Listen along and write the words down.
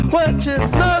what you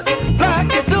look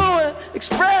like you're doing.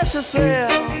 Express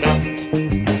yourself.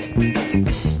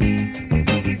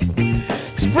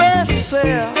 Express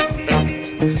yourself.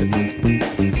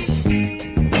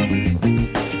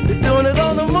 You're doing it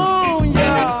on the moon,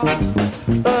 y'all.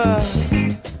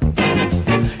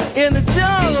 In the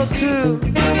jungle too.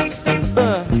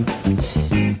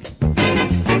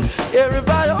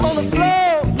 Everybody on the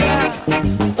floor now.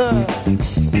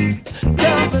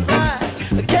 Jumping like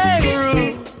a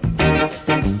kangaroo.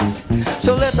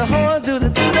 So let the horn do the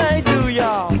thing they do,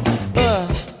 y'all.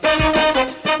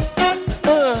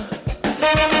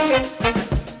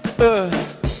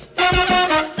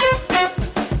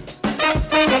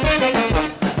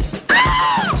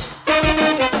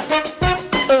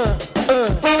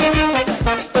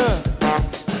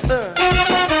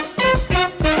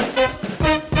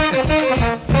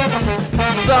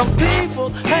 Some people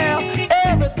have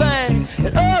everything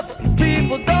and other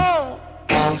people don't.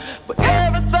 But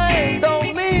everything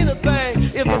don't mean a thing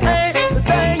if it ain't the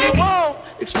thing you want.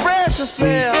 Express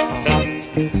yourself.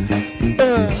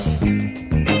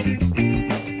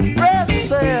 Express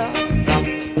yourself.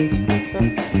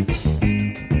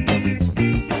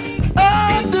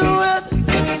 Oh, do it.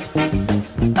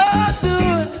 Oh, do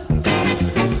it.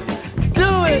 Do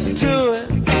it to it.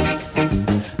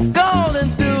 Go on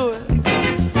and do it.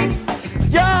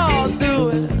 Y'all do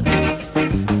it.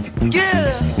 Get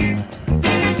it.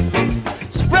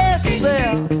 Spread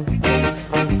yourself.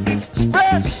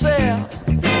 Spread yourself.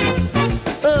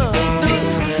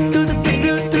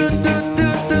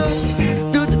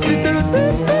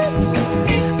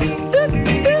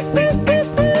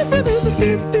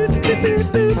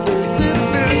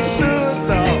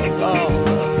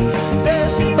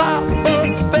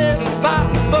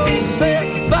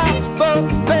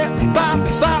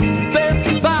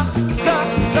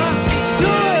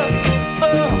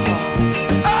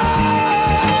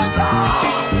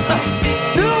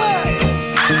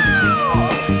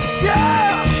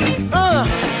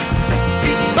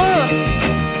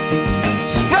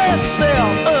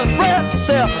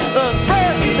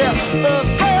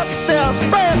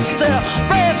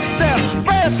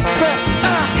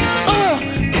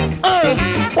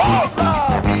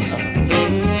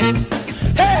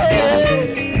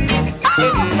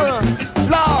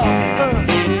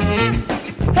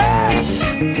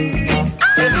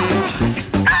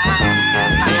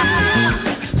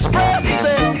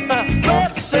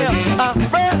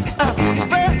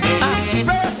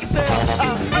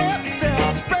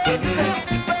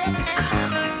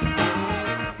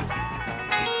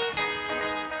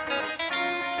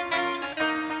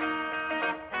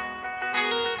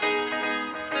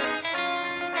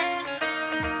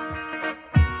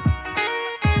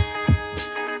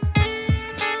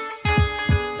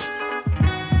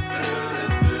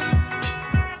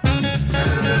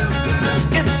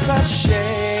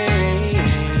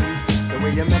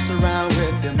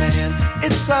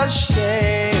 It's a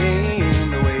shame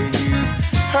the way you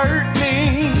hurt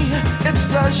me.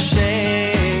 It's a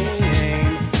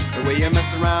shame the way you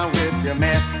mess around with your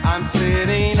man. I'm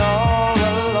sitting all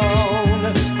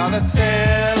alone by the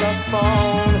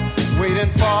telephone,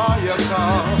 waiting for your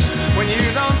call. When you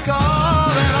don't call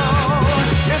at all,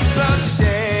 it's a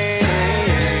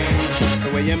shame the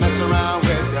way you mess around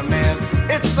with your man.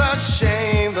 It's a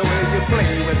shame the way you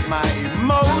play with my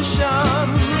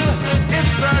emotions.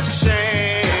 It's a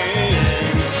shame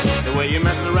the way you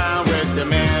mess around with the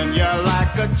man. You're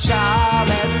like a child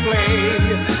at play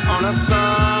on a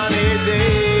sunny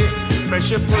day.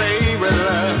 First you play with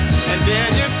love and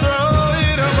then you throw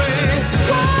it away.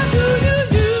 Why do you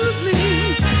use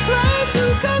me? Try to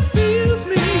confuse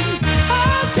me.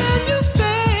 How can you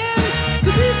stand to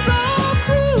be so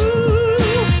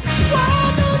cruel? Why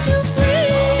don't you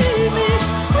free me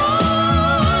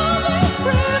from this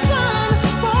prison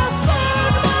for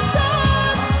certain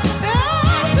time?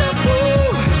 As a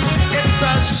fool, it's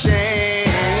a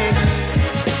shame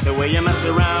the way you mess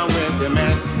around with the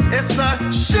man. It's a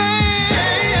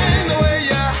shame the way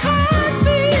you hurt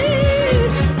me.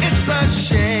 It's a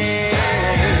shame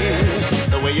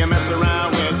the way you mess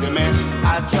around with the man.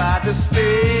 I tried to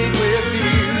speak with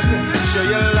you, show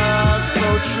your love so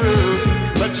true,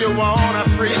 but you won't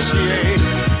appreciate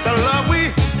the love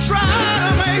we try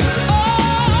to make.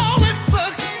 Oh, it's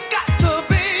got to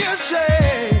be a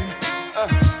shame.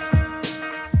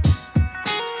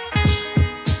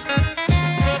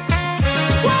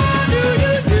 Why do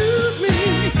you use me?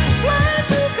 Why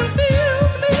to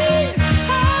confuse me?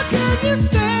 How can you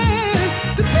stand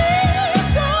to be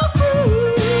so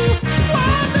cruel?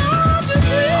 Why don't you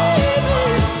free me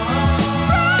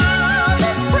from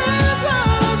this prison?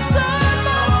 Set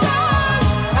my time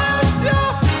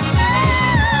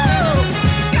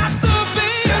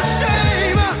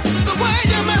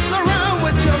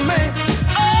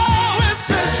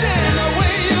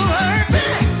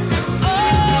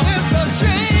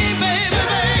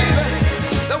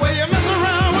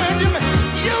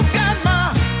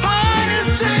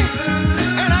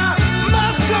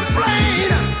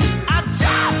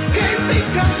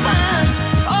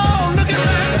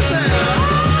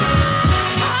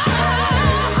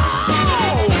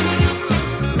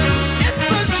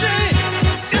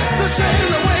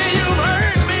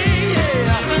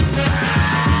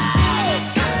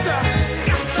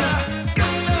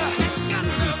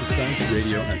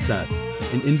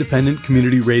independent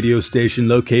community radio station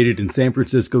located in San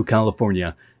Francisco,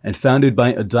 California, and founded by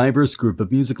a diverse group of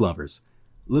music lovers.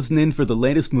 Listen in for the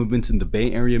latest movements in the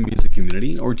Bay Area music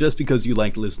community, or just because you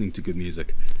like listening to good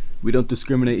music. We don't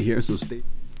discriminate here, so stay...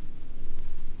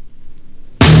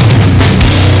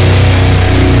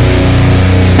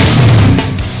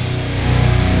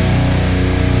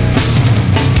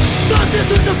 This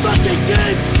is a fucking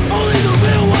game, only the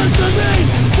real ones remain,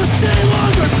 so stay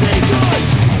longer, be good.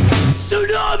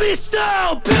 Tsunami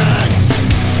style, bitch!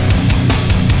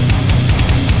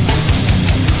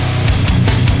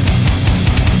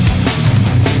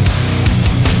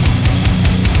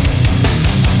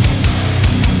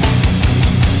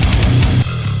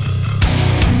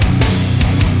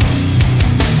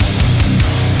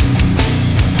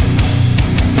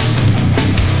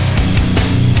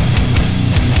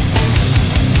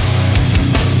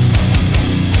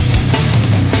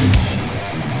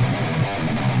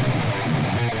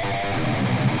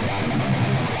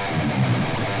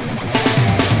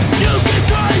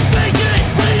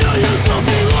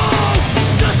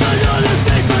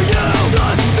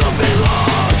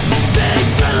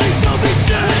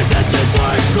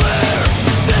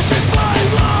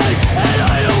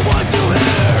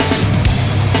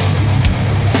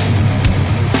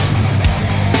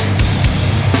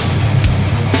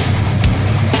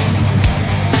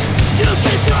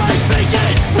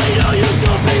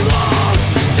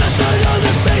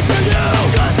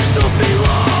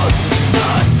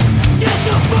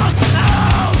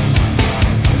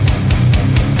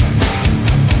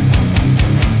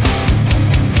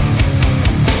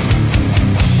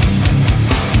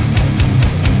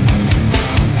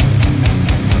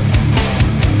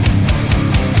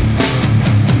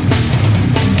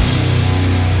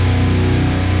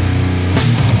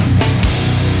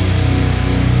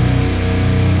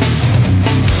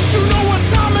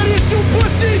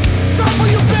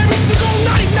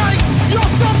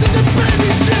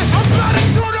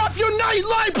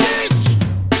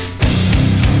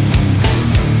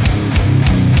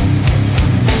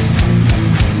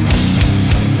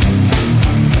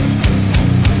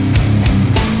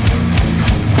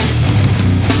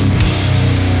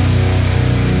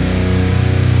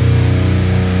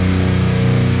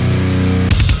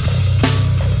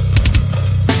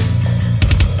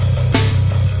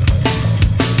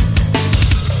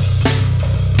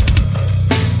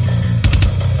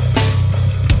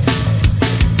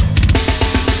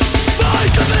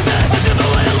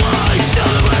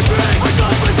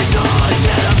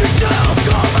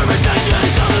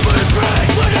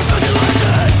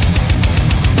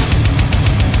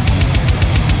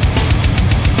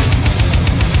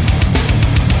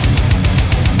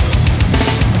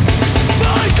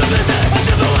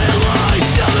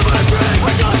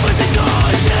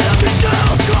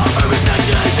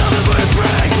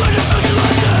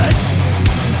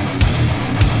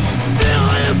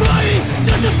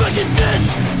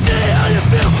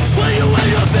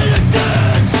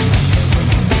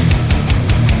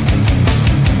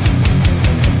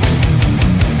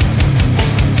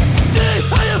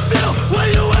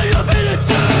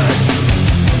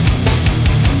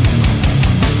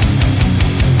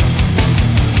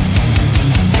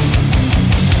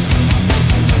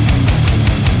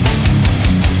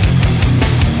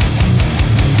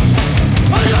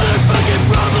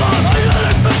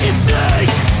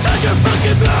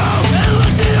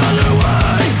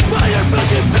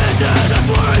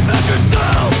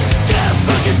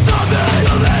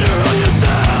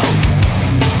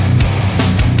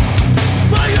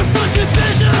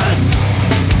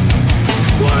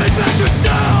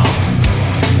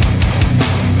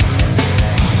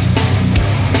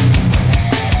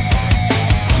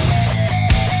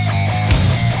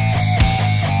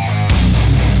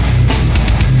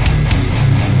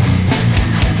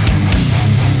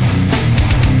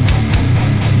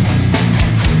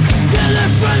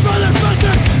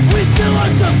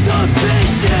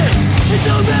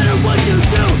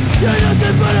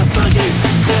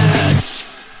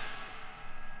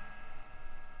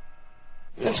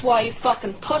 That's why you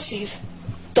fucking pussies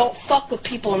don't fuck with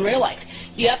people in real life.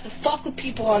 You have to fuck with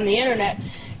people on the internet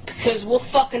because we'll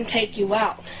fucking take you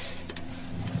out.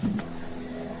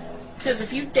 Because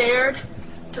if you dared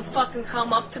to fucking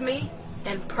come up to me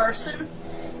in person,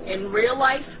 in real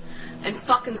life, and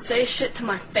fucking say shit to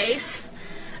my face,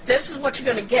 this is what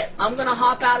you're gonna get. I'm gonna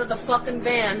hop out of the fucking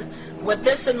van with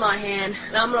this in my hand,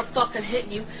 and I'm gonna fucking hit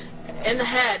you in the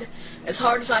head as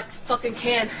hard as I fucking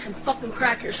can and fucking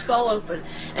crack your skull open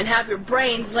and have your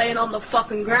brains laying on the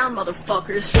fucking ground,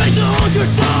 motherfuckers. Straight to hold your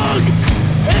tongue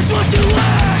is what you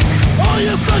lack. All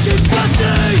you fucking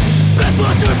pussies, best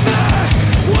watch your back.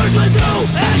 Words with no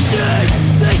action,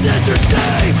 think that you're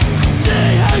safe.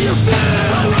 Say how you feel,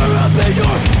 power up in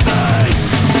your face.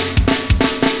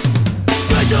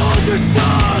 Try to hold your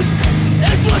tongue,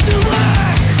 it's what you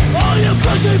lack. All your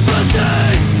fucking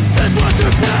pussies, is what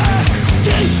you're back.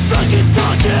 Keep fucking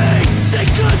talking,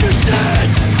 sick of your shit.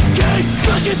 Keep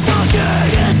fucking talking,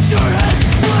 get your head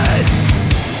split.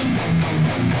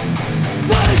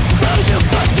 When will you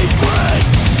fucking quit?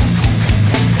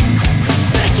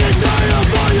 Sick and tired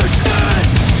of all your shit.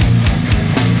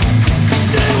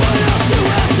 See what else you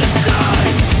have to say.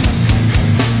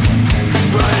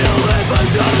 Try to live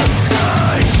another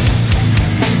day.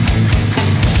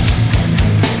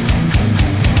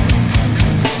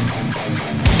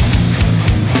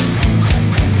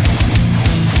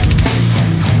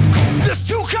 There's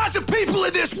two kinds of people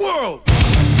in this world.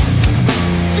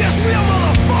 There's real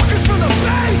motherfuckers from the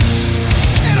Bay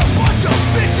and a bunch of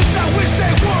bitches I wish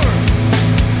they were.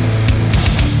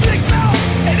 Big mouth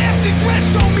and empty threats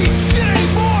don't mean shit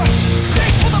anymore.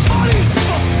 Thanks for the money,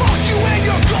 but fuck you and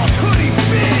your ghost hoodie,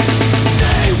 bitch.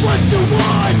 Say what you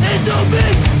want and don't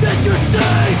mean that you're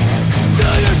safe. Do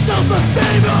yourself a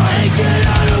favor and get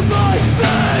out of my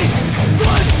face.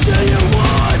 What do you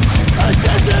want?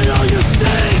 Attention all you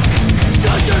seek.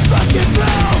 Shut your fucking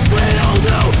mouth, we all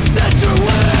know that you're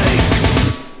weak.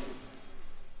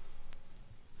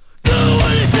 Do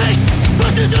what it takes,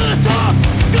 push it to the top.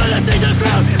 Gonna take the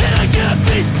crown and I can't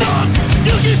be stopped.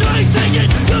 You keep trying to take it,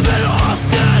 you're better off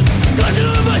dead. Got you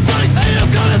in my sights and I'm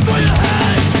coming for your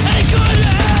head. Ain't gonna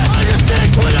ask,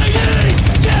 understand what I need.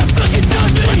 Can't fucking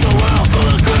touch me, like the world full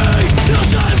of greed. No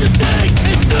time to think,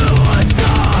 it's do or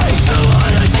die. Do what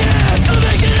I can to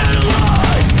make it out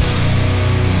alive.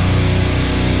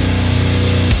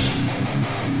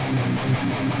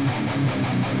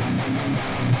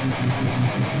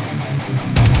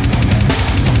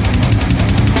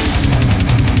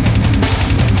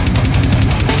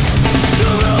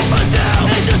 You're up and down,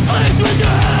 it's just place with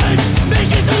your head.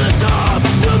 Make it to the top,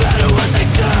 no matter what they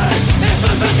said. It's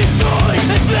my fucking choice,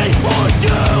 it's me or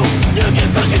you. You can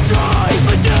fucking try,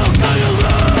 but you're gonna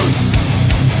lose.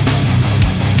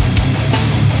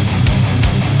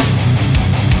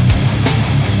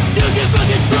 You can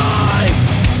fucking try,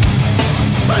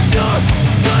 but you're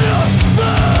gonna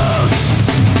lose.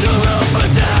 You're up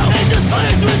and down, it's just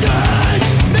place with your head.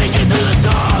 Make it to the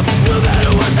top, no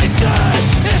matter what they said.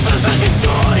 It's my fucking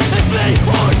choice, it's me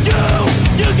or you.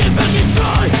 You can fucking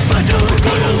try, but you're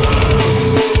gonna lose.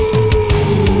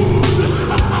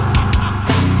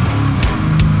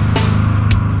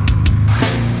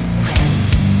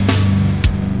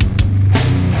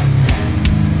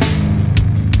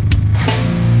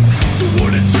 Do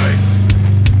what it takes,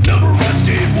 never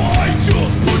asking why,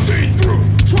 just pushing through,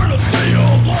 trying to stay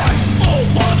alive. All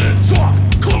on and talk,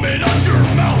 coming out your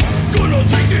mouth. Gonna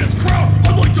take this crowd,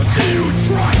 I'd like to see you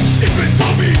try. It's been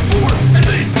done before, and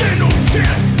they stand no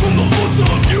chance. From the looks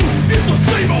of you, it's the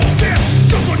same old dance.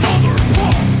 Just another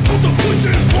pump, but the push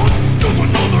is one. Just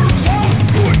another clown,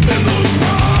 put in the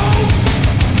ground.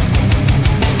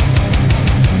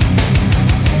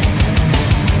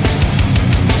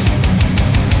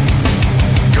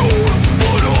 You're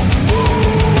gonna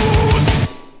lose.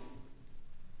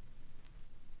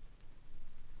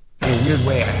 In a weird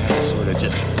way, I had to sort of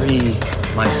just free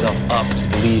myself up to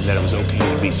believe that it was okay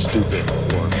to be stupid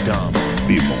or dumb.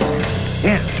 Be a moron.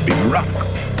 Yeah, to be moronic.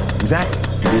 Exactly.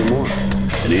 To be a moron.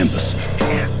 An imbecile.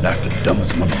 Yeah, like the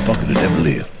dumbest motherfucker that ever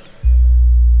lived.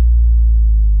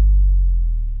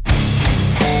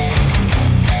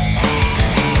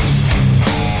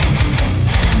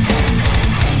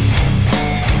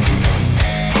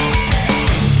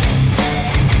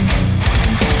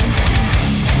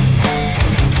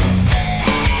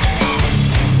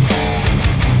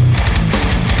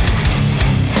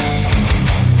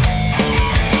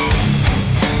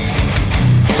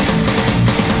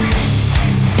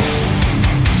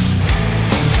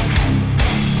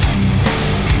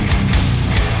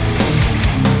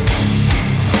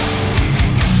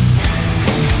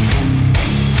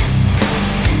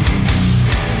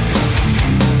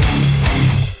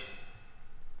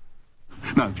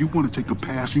 Now, if you want to take a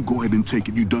pass, you go ahead and take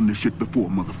it. You done this shit before,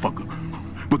 motherfucker.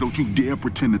 But don't you dare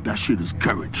pretend that shit is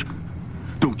courage.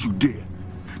 Don't you dare.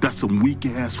 That's some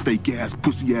weak-ass, fake-ass,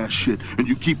 pussy-ass shit. And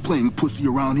you keep playing pussy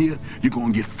around here, you're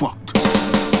gonna get fucked. Don't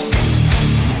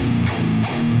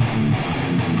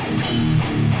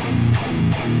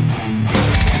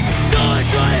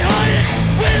try to hide it,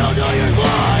 we don't know your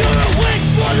lies. You're a weak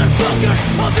motherfucker,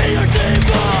 I'll be your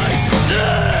device.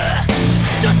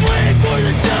 Just waiting for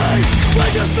the day when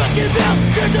you're fucking out,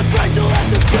 there's a price you'll have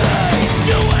to pay.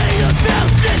 You ain't a found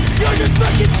shit, you're just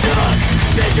fucking shook.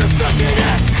 Make your fucking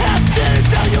ass half dead is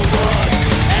how you look.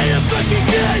 And I'm fucking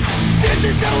dead, this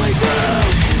is how we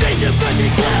move. Make your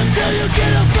fucking clown till you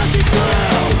get a fucking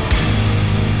clue.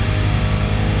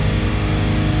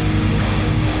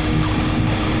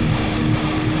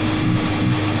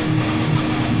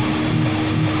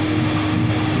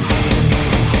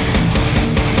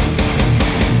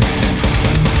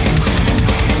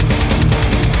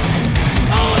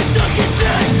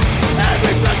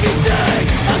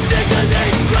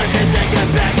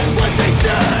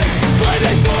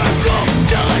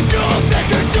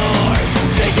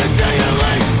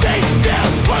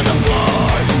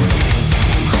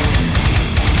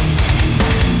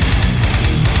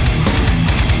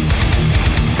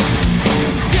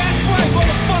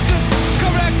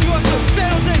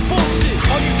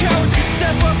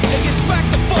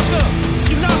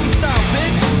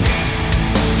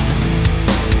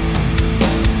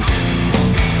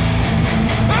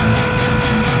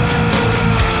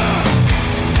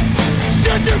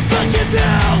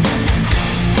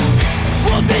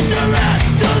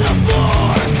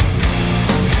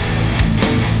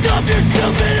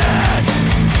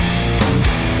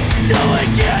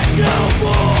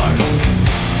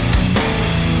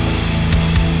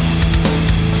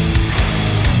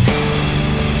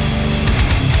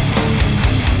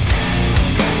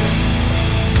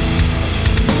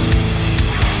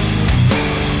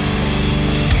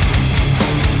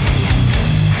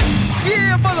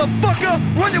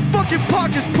 Run your fucking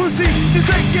pockets, pussy. This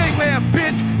ain't gangland,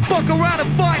 bitch. Fuck around and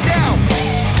find out.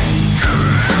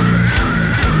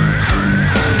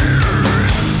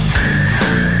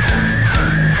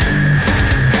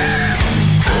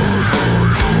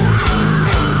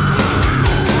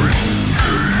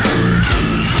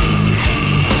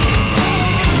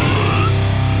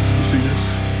 You see this?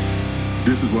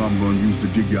 This is what I'm gonna use to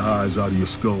dig your eyes out of your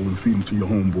skull and feed them to your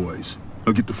homeboys.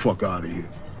 Now get the fuck out of here.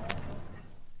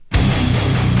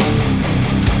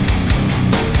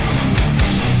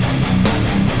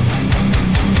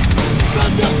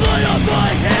 The blood on my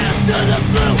hands to the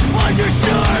blue on your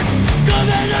shirts. Come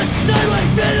in a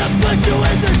sideways and I'll put you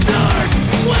in the dirt.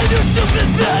 When you stupid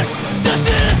bitch, the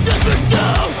shit is just for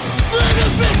show. Let the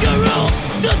finger rules,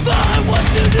 define what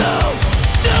you know.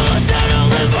 Tell us how to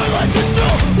live our life,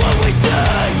 control what we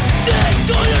say.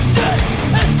 Take all your shit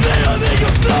and spit them in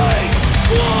your face.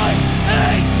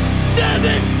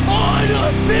 187 on a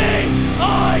BID.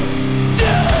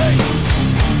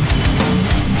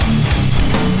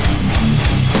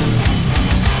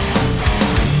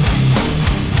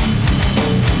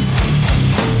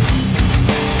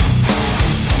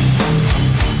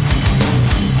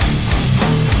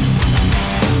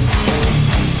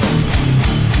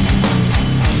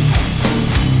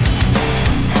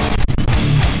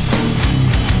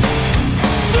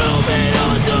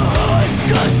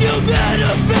 Cause you mad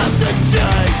about the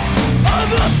chase.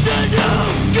 I'm up to no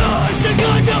good. They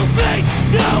got no face,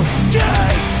 no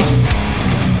case.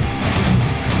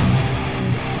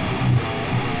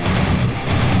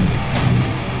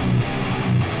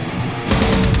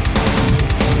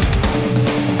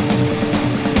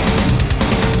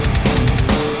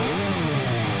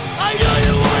 I know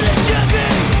you wanna get me.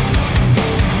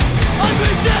 I'm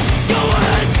with that, go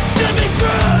ahead, set me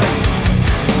free.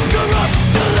 You're up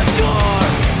to the door.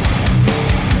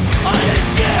 I ain't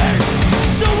scared,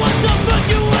 so what the fuck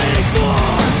you waiting for?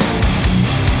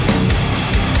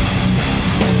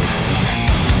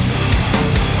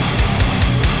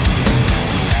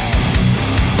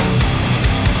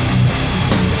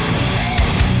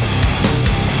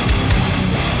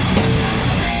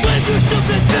 Live your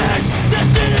stupid bitch, that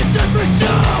shit is just for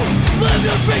show. Live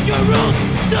to break your rules,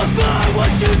 define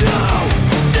what you know.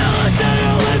 Tell us how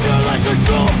to live your life,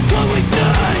 control what we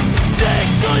say. Take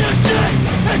all your shit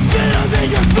and spit them in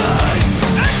your face.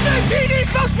 SJPD's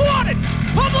most wanted!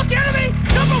 Public enemy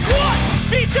number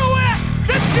 1! Beat your ass,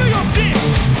 then steal your bitch!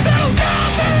 Settle down,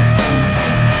 man!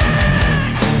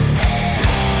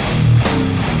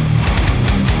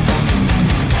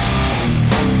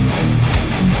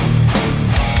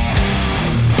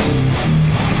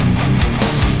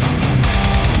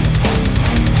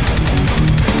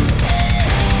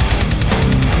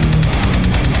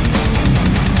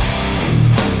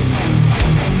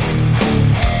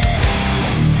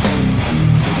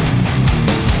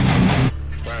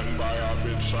 Stand by our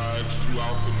bedsides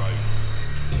throughout the night.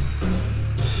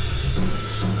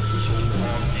 This old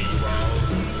heartbeat of ours,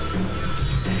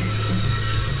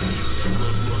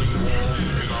 blood running warm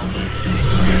in our veins.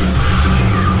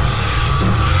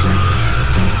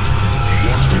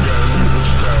 Once again, we will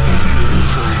stand in the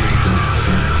training.